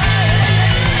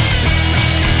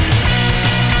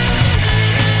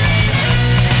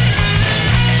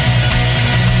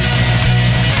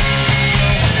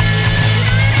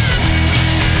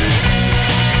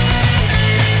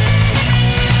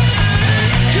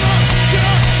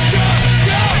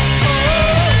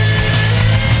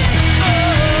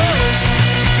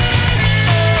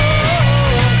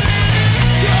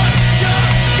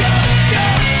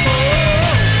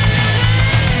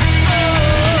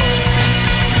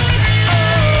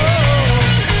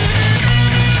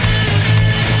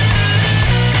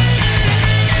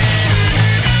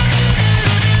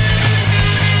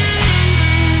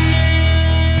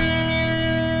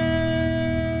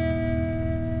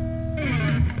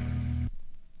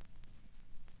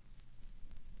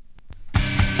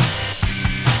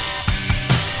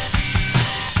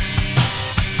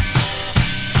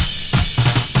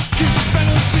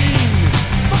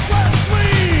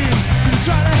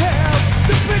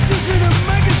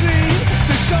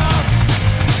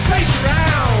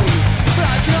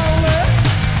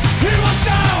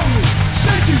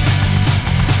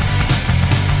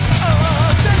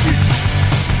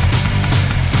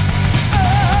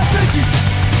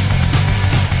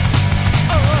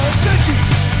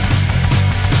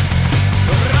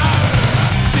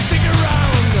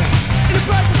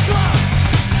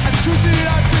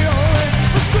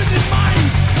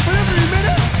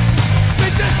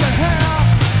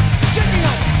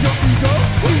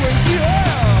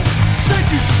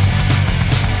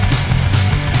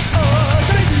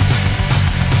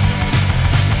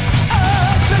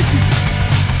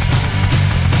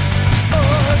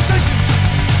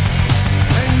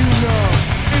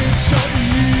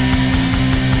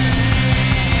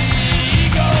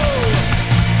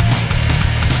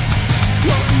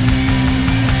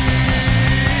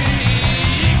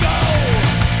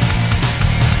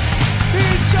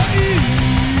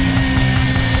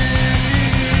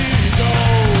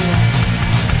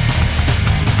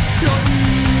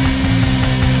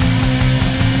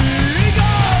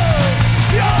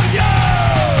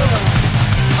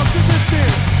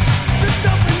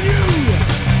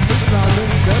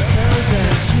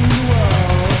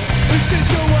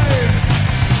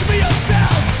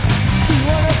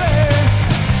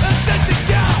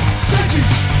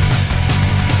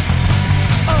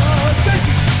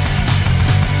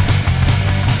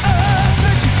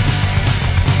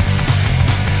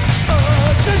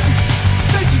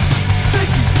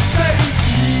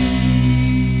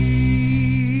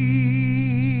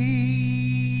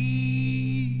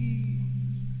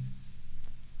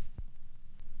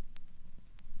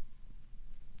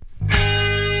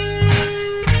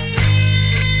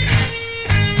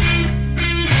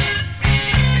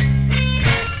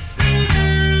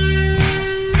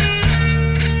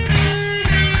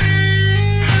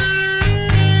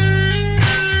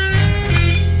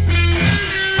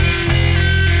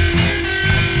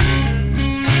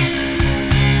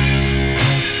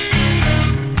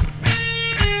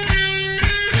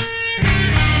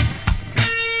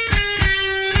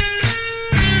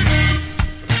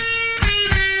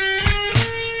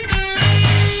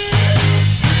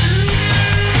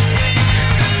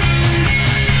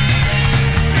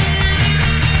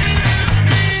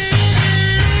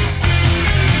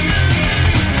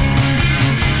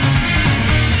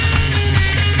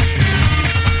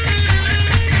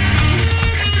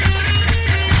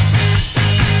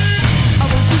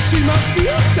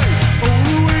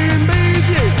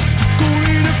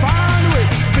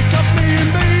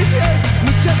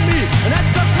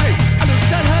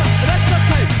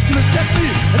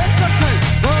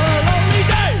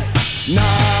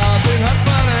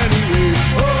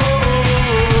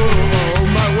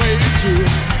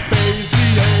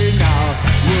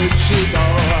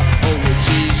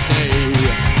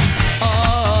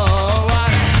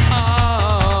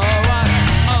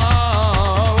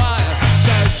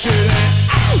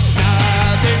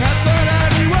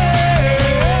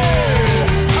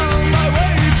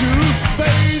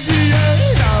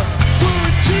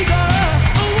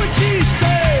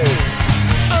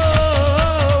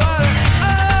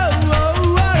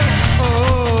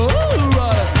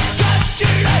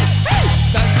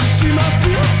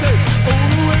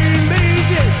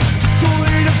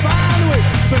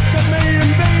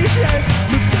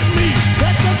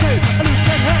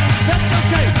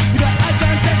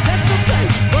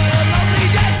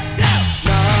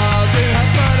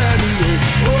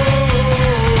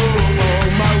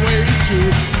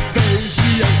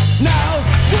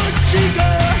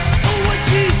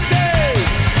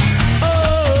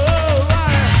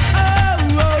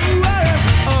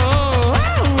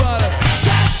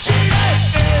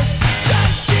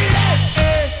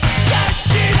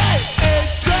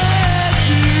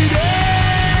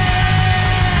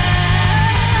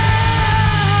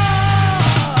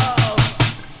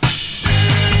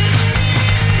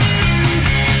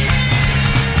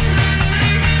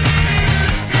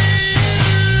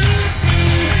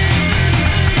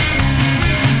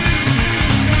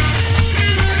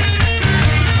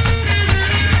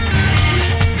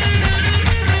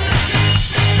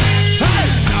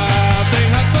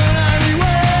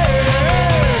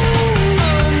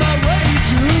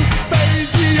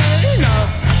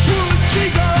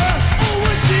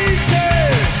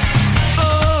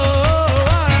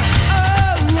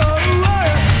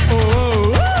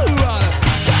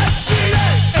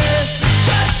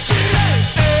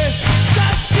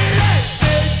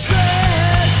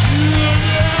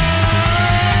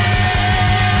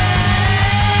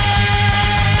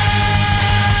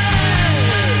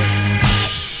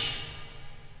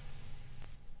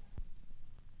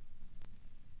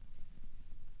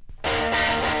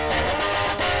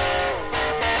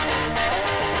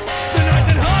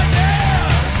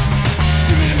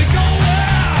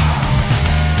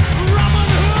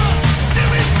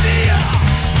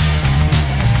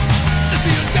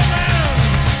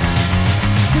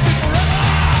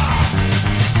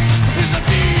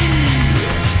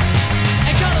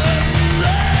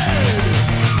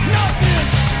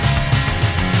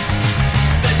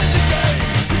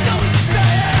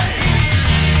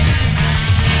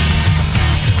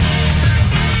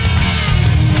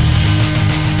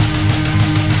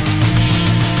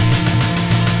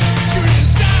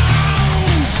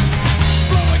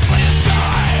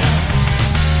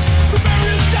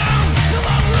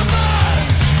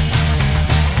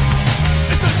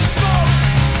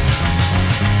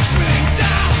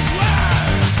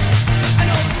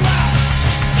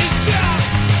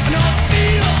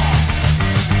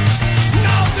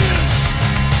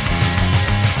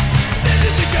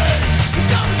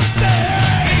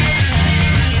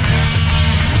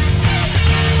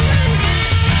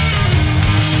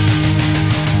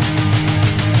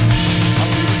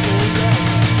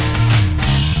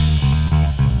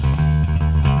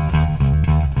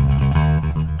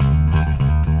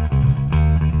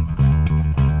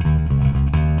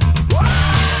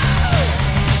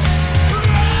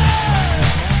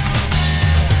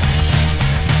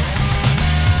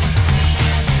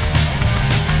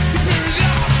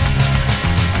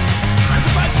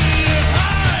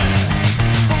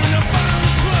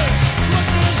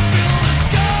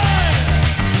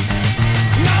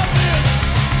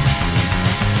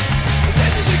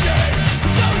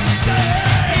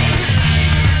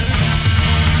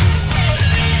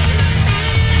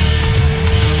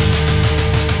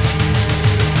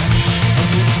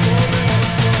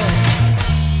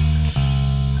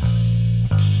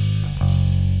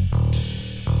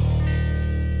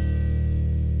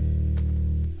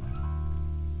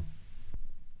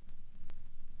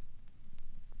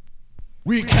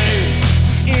 We came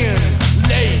in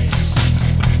late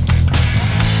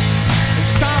and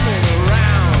stomping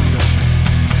around.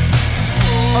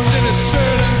 I was in a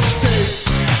certain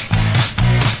state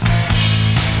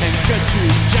and cut you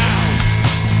down.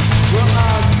 Well,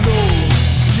 I know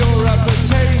your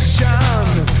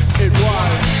reputation. It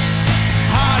was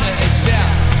hard to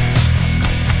accept.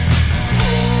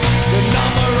 The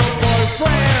number of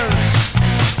boyfriends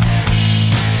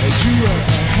as you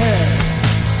ever had.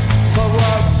 But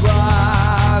what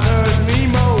bothers me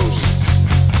most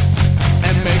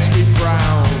and makes me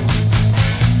frown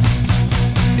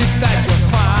is that you're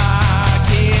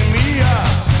fucking me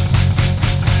up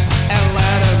and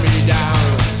letting me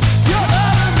down. You're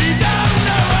letting me down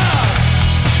now.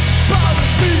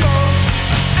 Bothers me most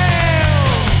and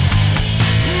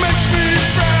makes me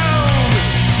frown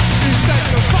is that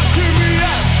you're fucking me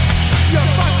up.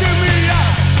 You're fucking me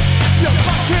up. You're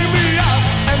fucking me up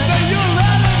and then you're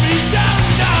letting me down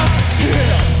now.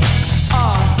 Here I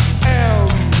am,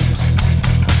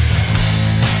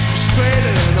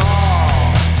 frustrated and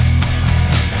all.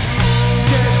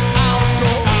 Guess I'll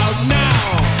go out now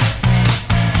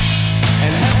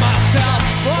and have myself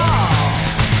ball.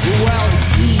 Well,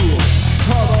 you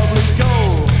probably go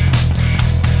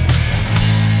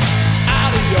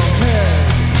out of your head.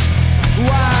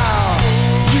 Wow,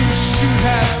 you should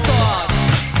have thought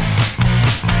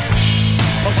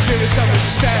of giving some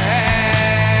instead.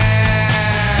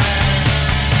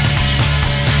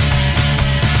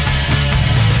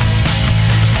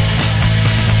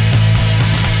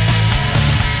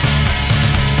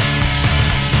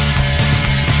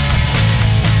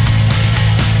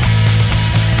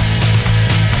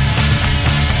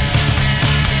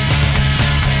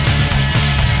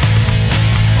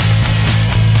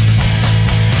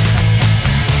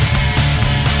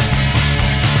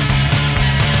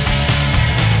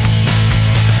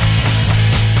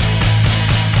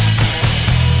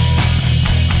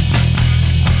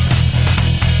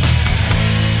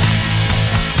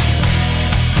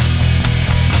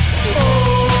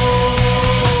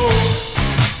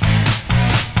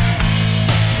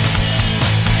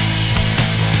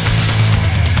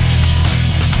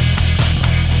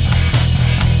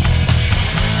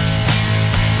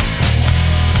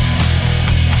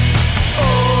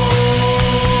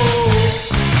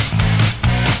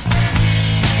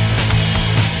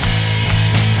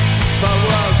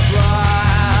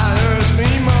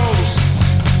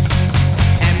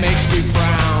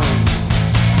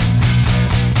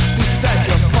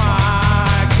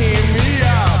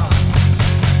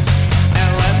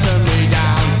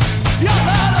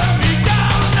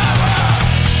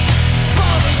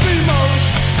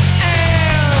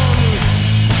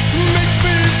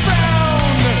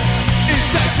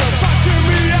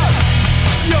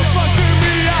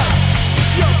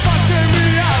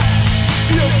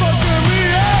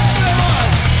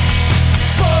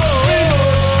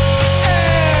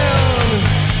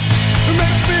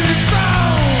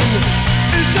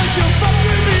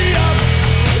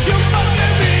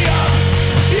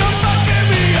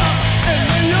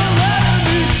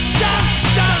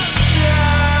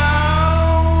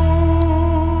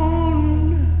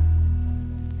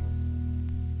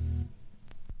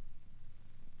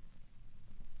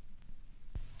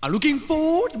 I'm looking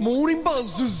forward to morning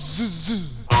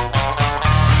buzzes.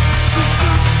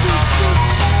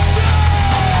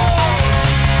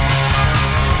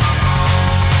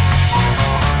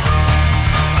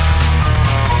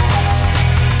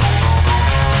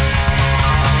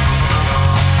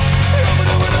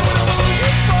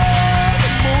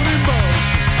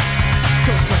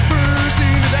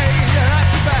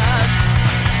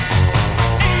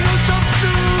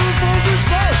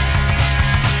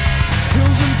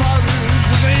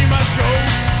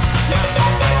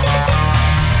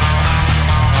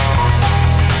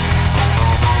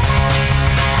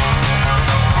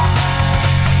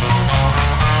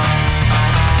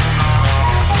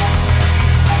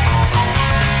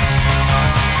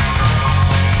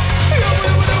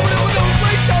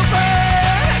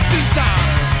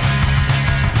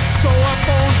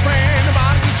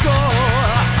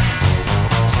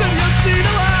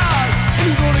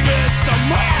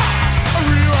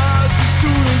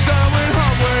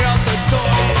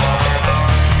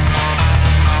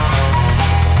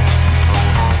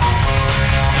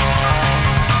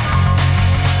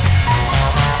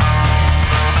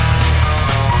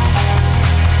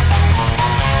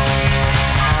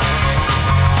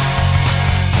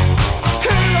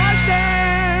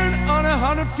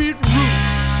 Feet roof,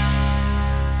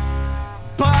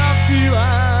 but I feel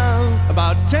I'm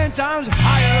about 10 times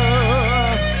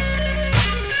higher.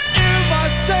 If I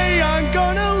say I'm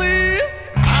gonna leave,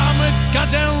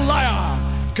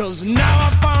 Cause now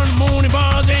I found the money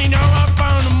bars, hey, now I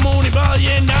found the money bars,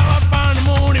 yeah, now I found the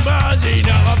money bars, hey,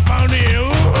 now I found it.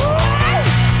 Ooh,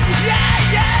 yeah,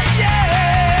 yeah,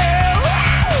 yeah.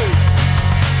 Woo!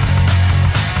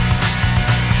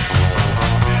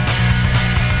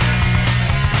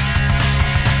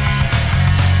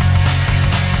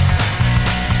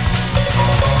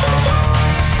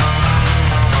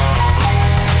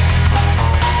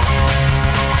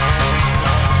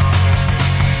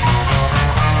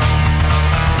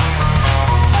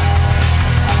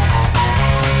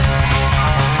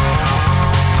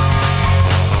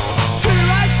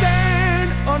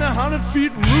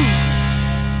 Feet roof,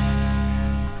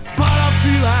 but I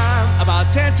feel I'm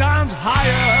about 10 times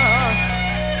higher.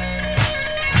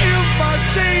 If I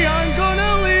say I'm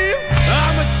gonna leave,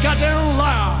 I'm a goddamn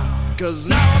liar. Cause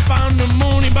now I found the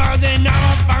money bars, and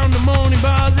now I found the money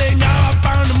bars, and now I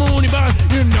found the money bars,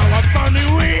 you know I found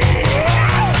the way.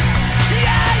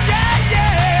 Yeah, yeah,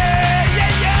 yeah,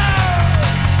 yeah, yeah.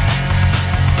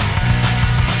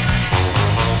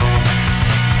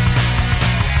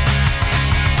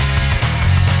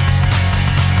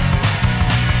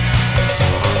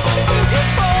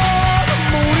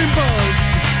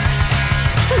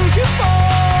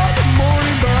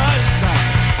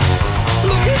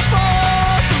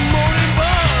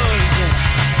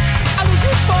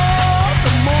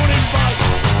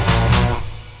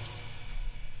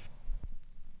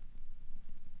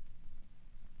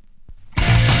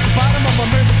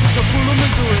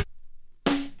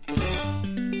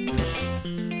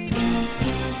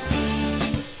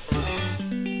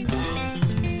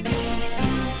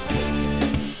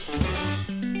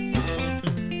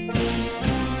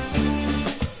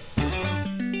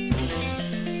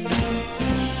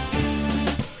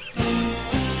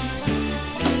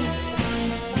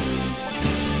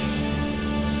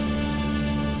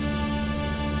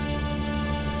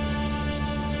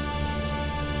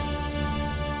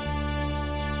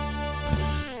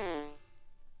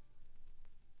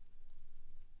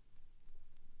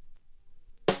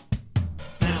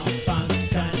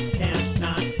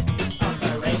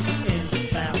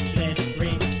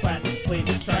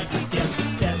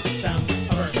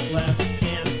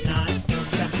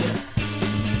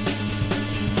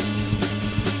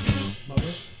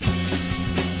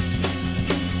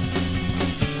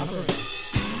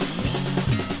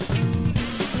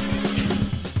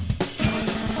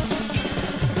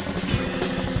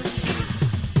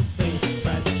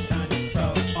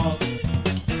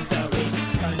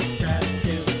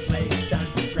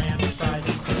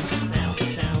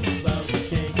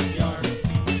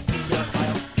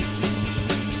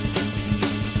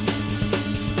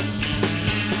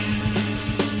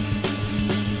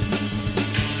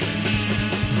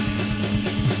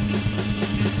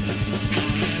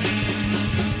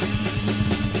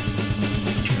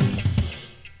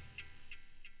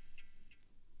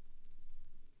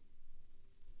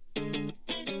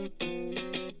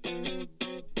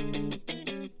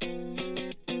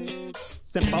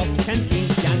 Simple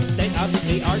convenience of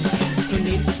the art. Who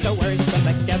needs the words when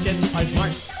the gadgets are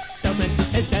smart? Salesman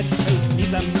is dead, who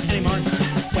needs them anymore?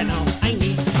 When all I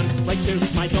need comes right to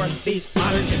my door. These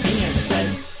modern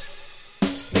conveniences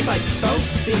make life so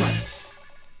seamless.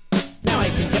 Now I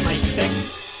can get my fix.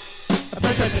 A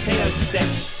perfect potato stick.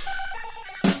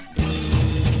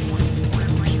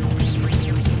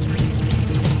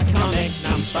 Atomic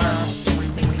number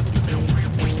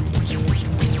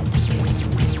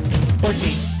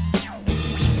 14.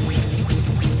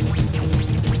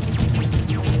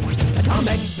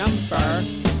 Atomic number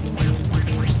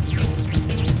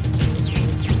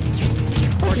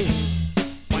 14.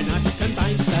 Why not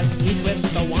combine the needs with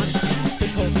the wants?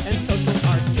 Physical and social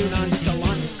are too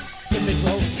nonchalant.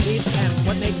 Individual needs and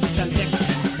what makes them tick.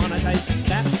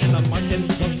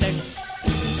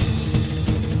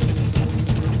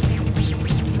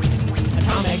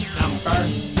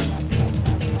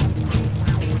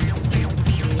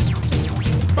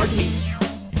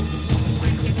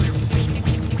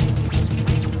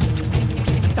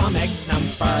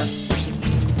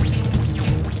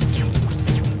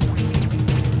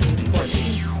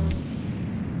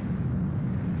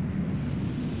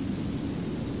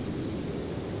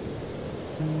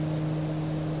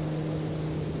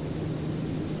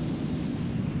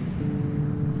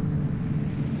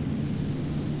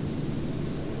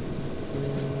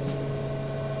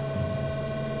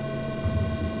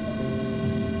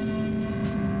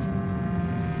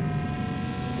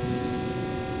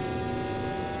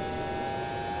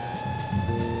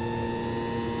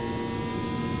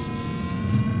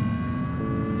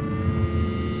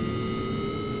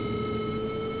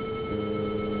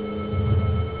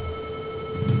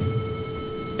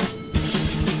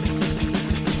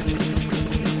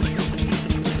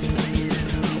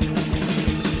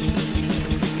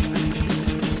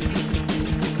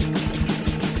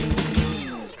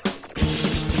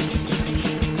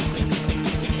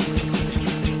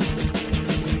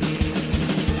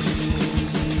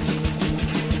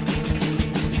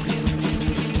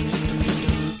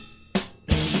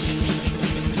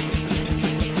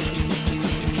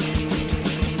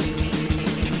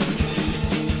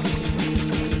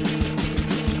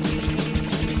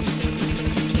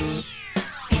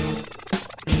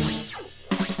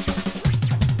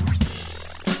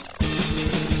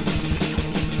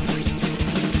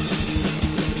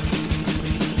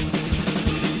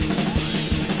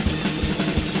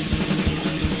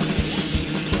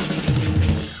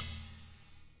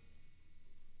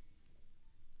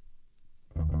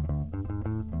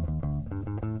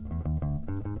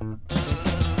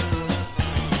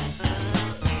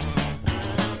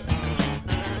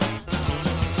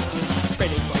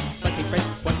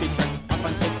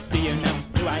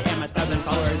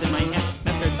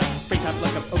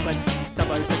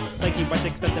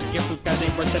 expensive gear, Fugazi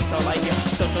worship, so I hear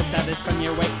social status come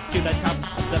your way to the top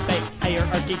of the bay.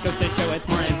 Hierarchy goes to show it's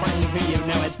more important who you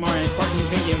know, it's more important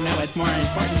who you know, it's more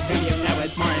important who you know,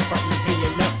 it's more important who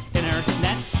you know.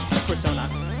 Internet persona,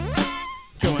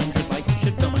 200 likes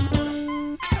should fill my quota.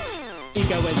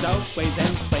 Ego is always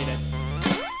inflated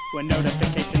when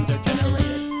notifications are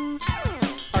generated.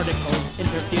 Articles,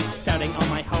 interviews, doubting all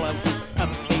my hollow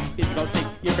upbeat physical state.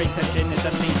 Your brain tension is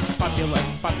obscene.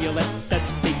 Populist, says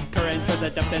speak. Current shows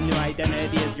that the new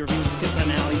identity is your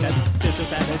personality. That's social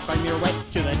status from your way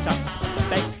to the top of the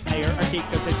bay. Hierarchy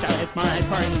goes to shout it's more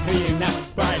important who you know.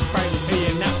 It's more important who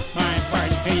you know. More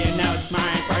important who you know. It's more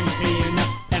important who you know.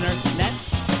 Internet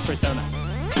persona,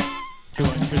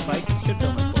 200 likes should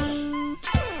fill my quota.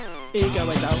 Ego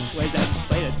is always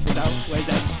inflated. Is always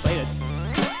inflated.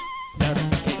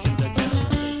 Notifications are generated.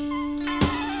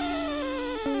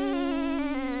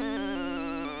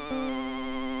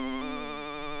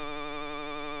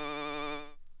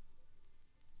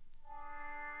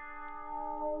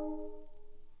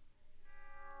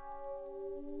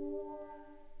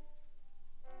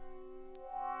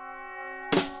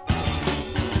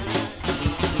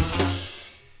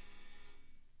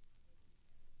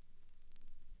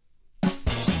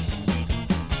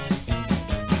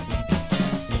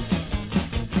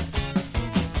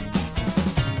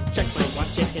 Check my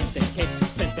watch, it indicates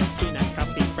spent between a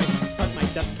coffee break. Start my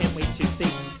dust, can't wait to see.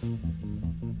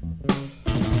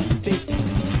 See,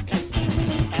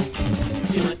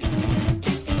 seal it.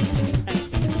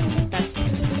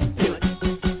 Seal it.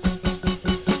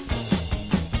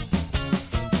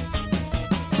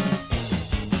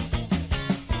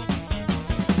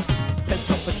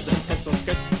 Pencil pushes and pencil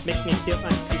skirts make me feel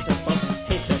uncomfortable.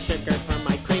 Hate the sugar from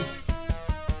my cream.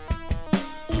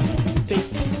 See.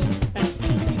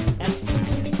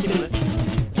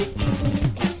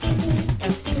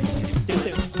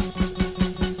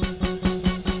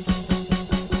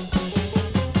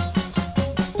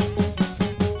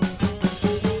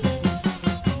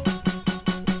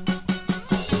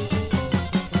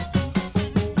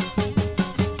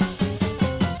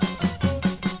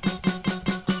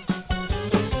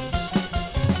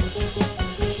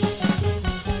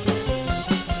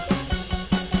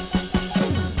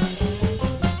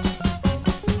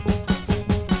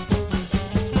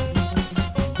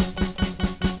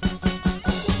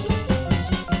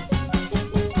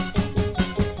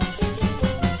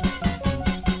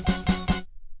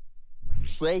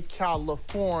 Lake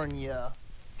California.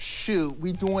 Shoot,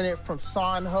 we doing it from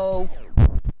San Ho.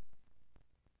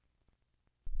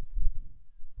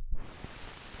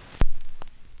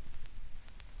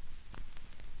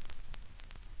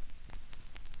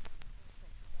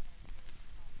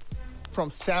 From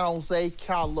San Jose,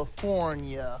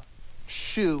 California.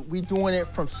 Shoot, we doing it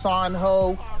from San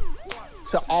Ho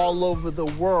to all over the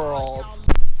world.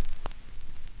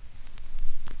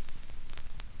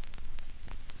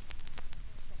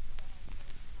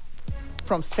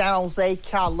 From San Jose,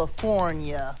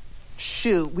 California.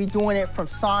 Shoot, we doing it from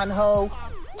San Ho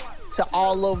to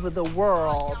all over the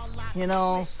world. You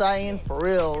know what I'm saying? For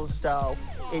reals, though.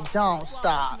 It don't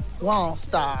stop, won't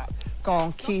stop.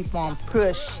 Gonna keep on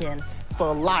pushing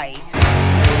for life.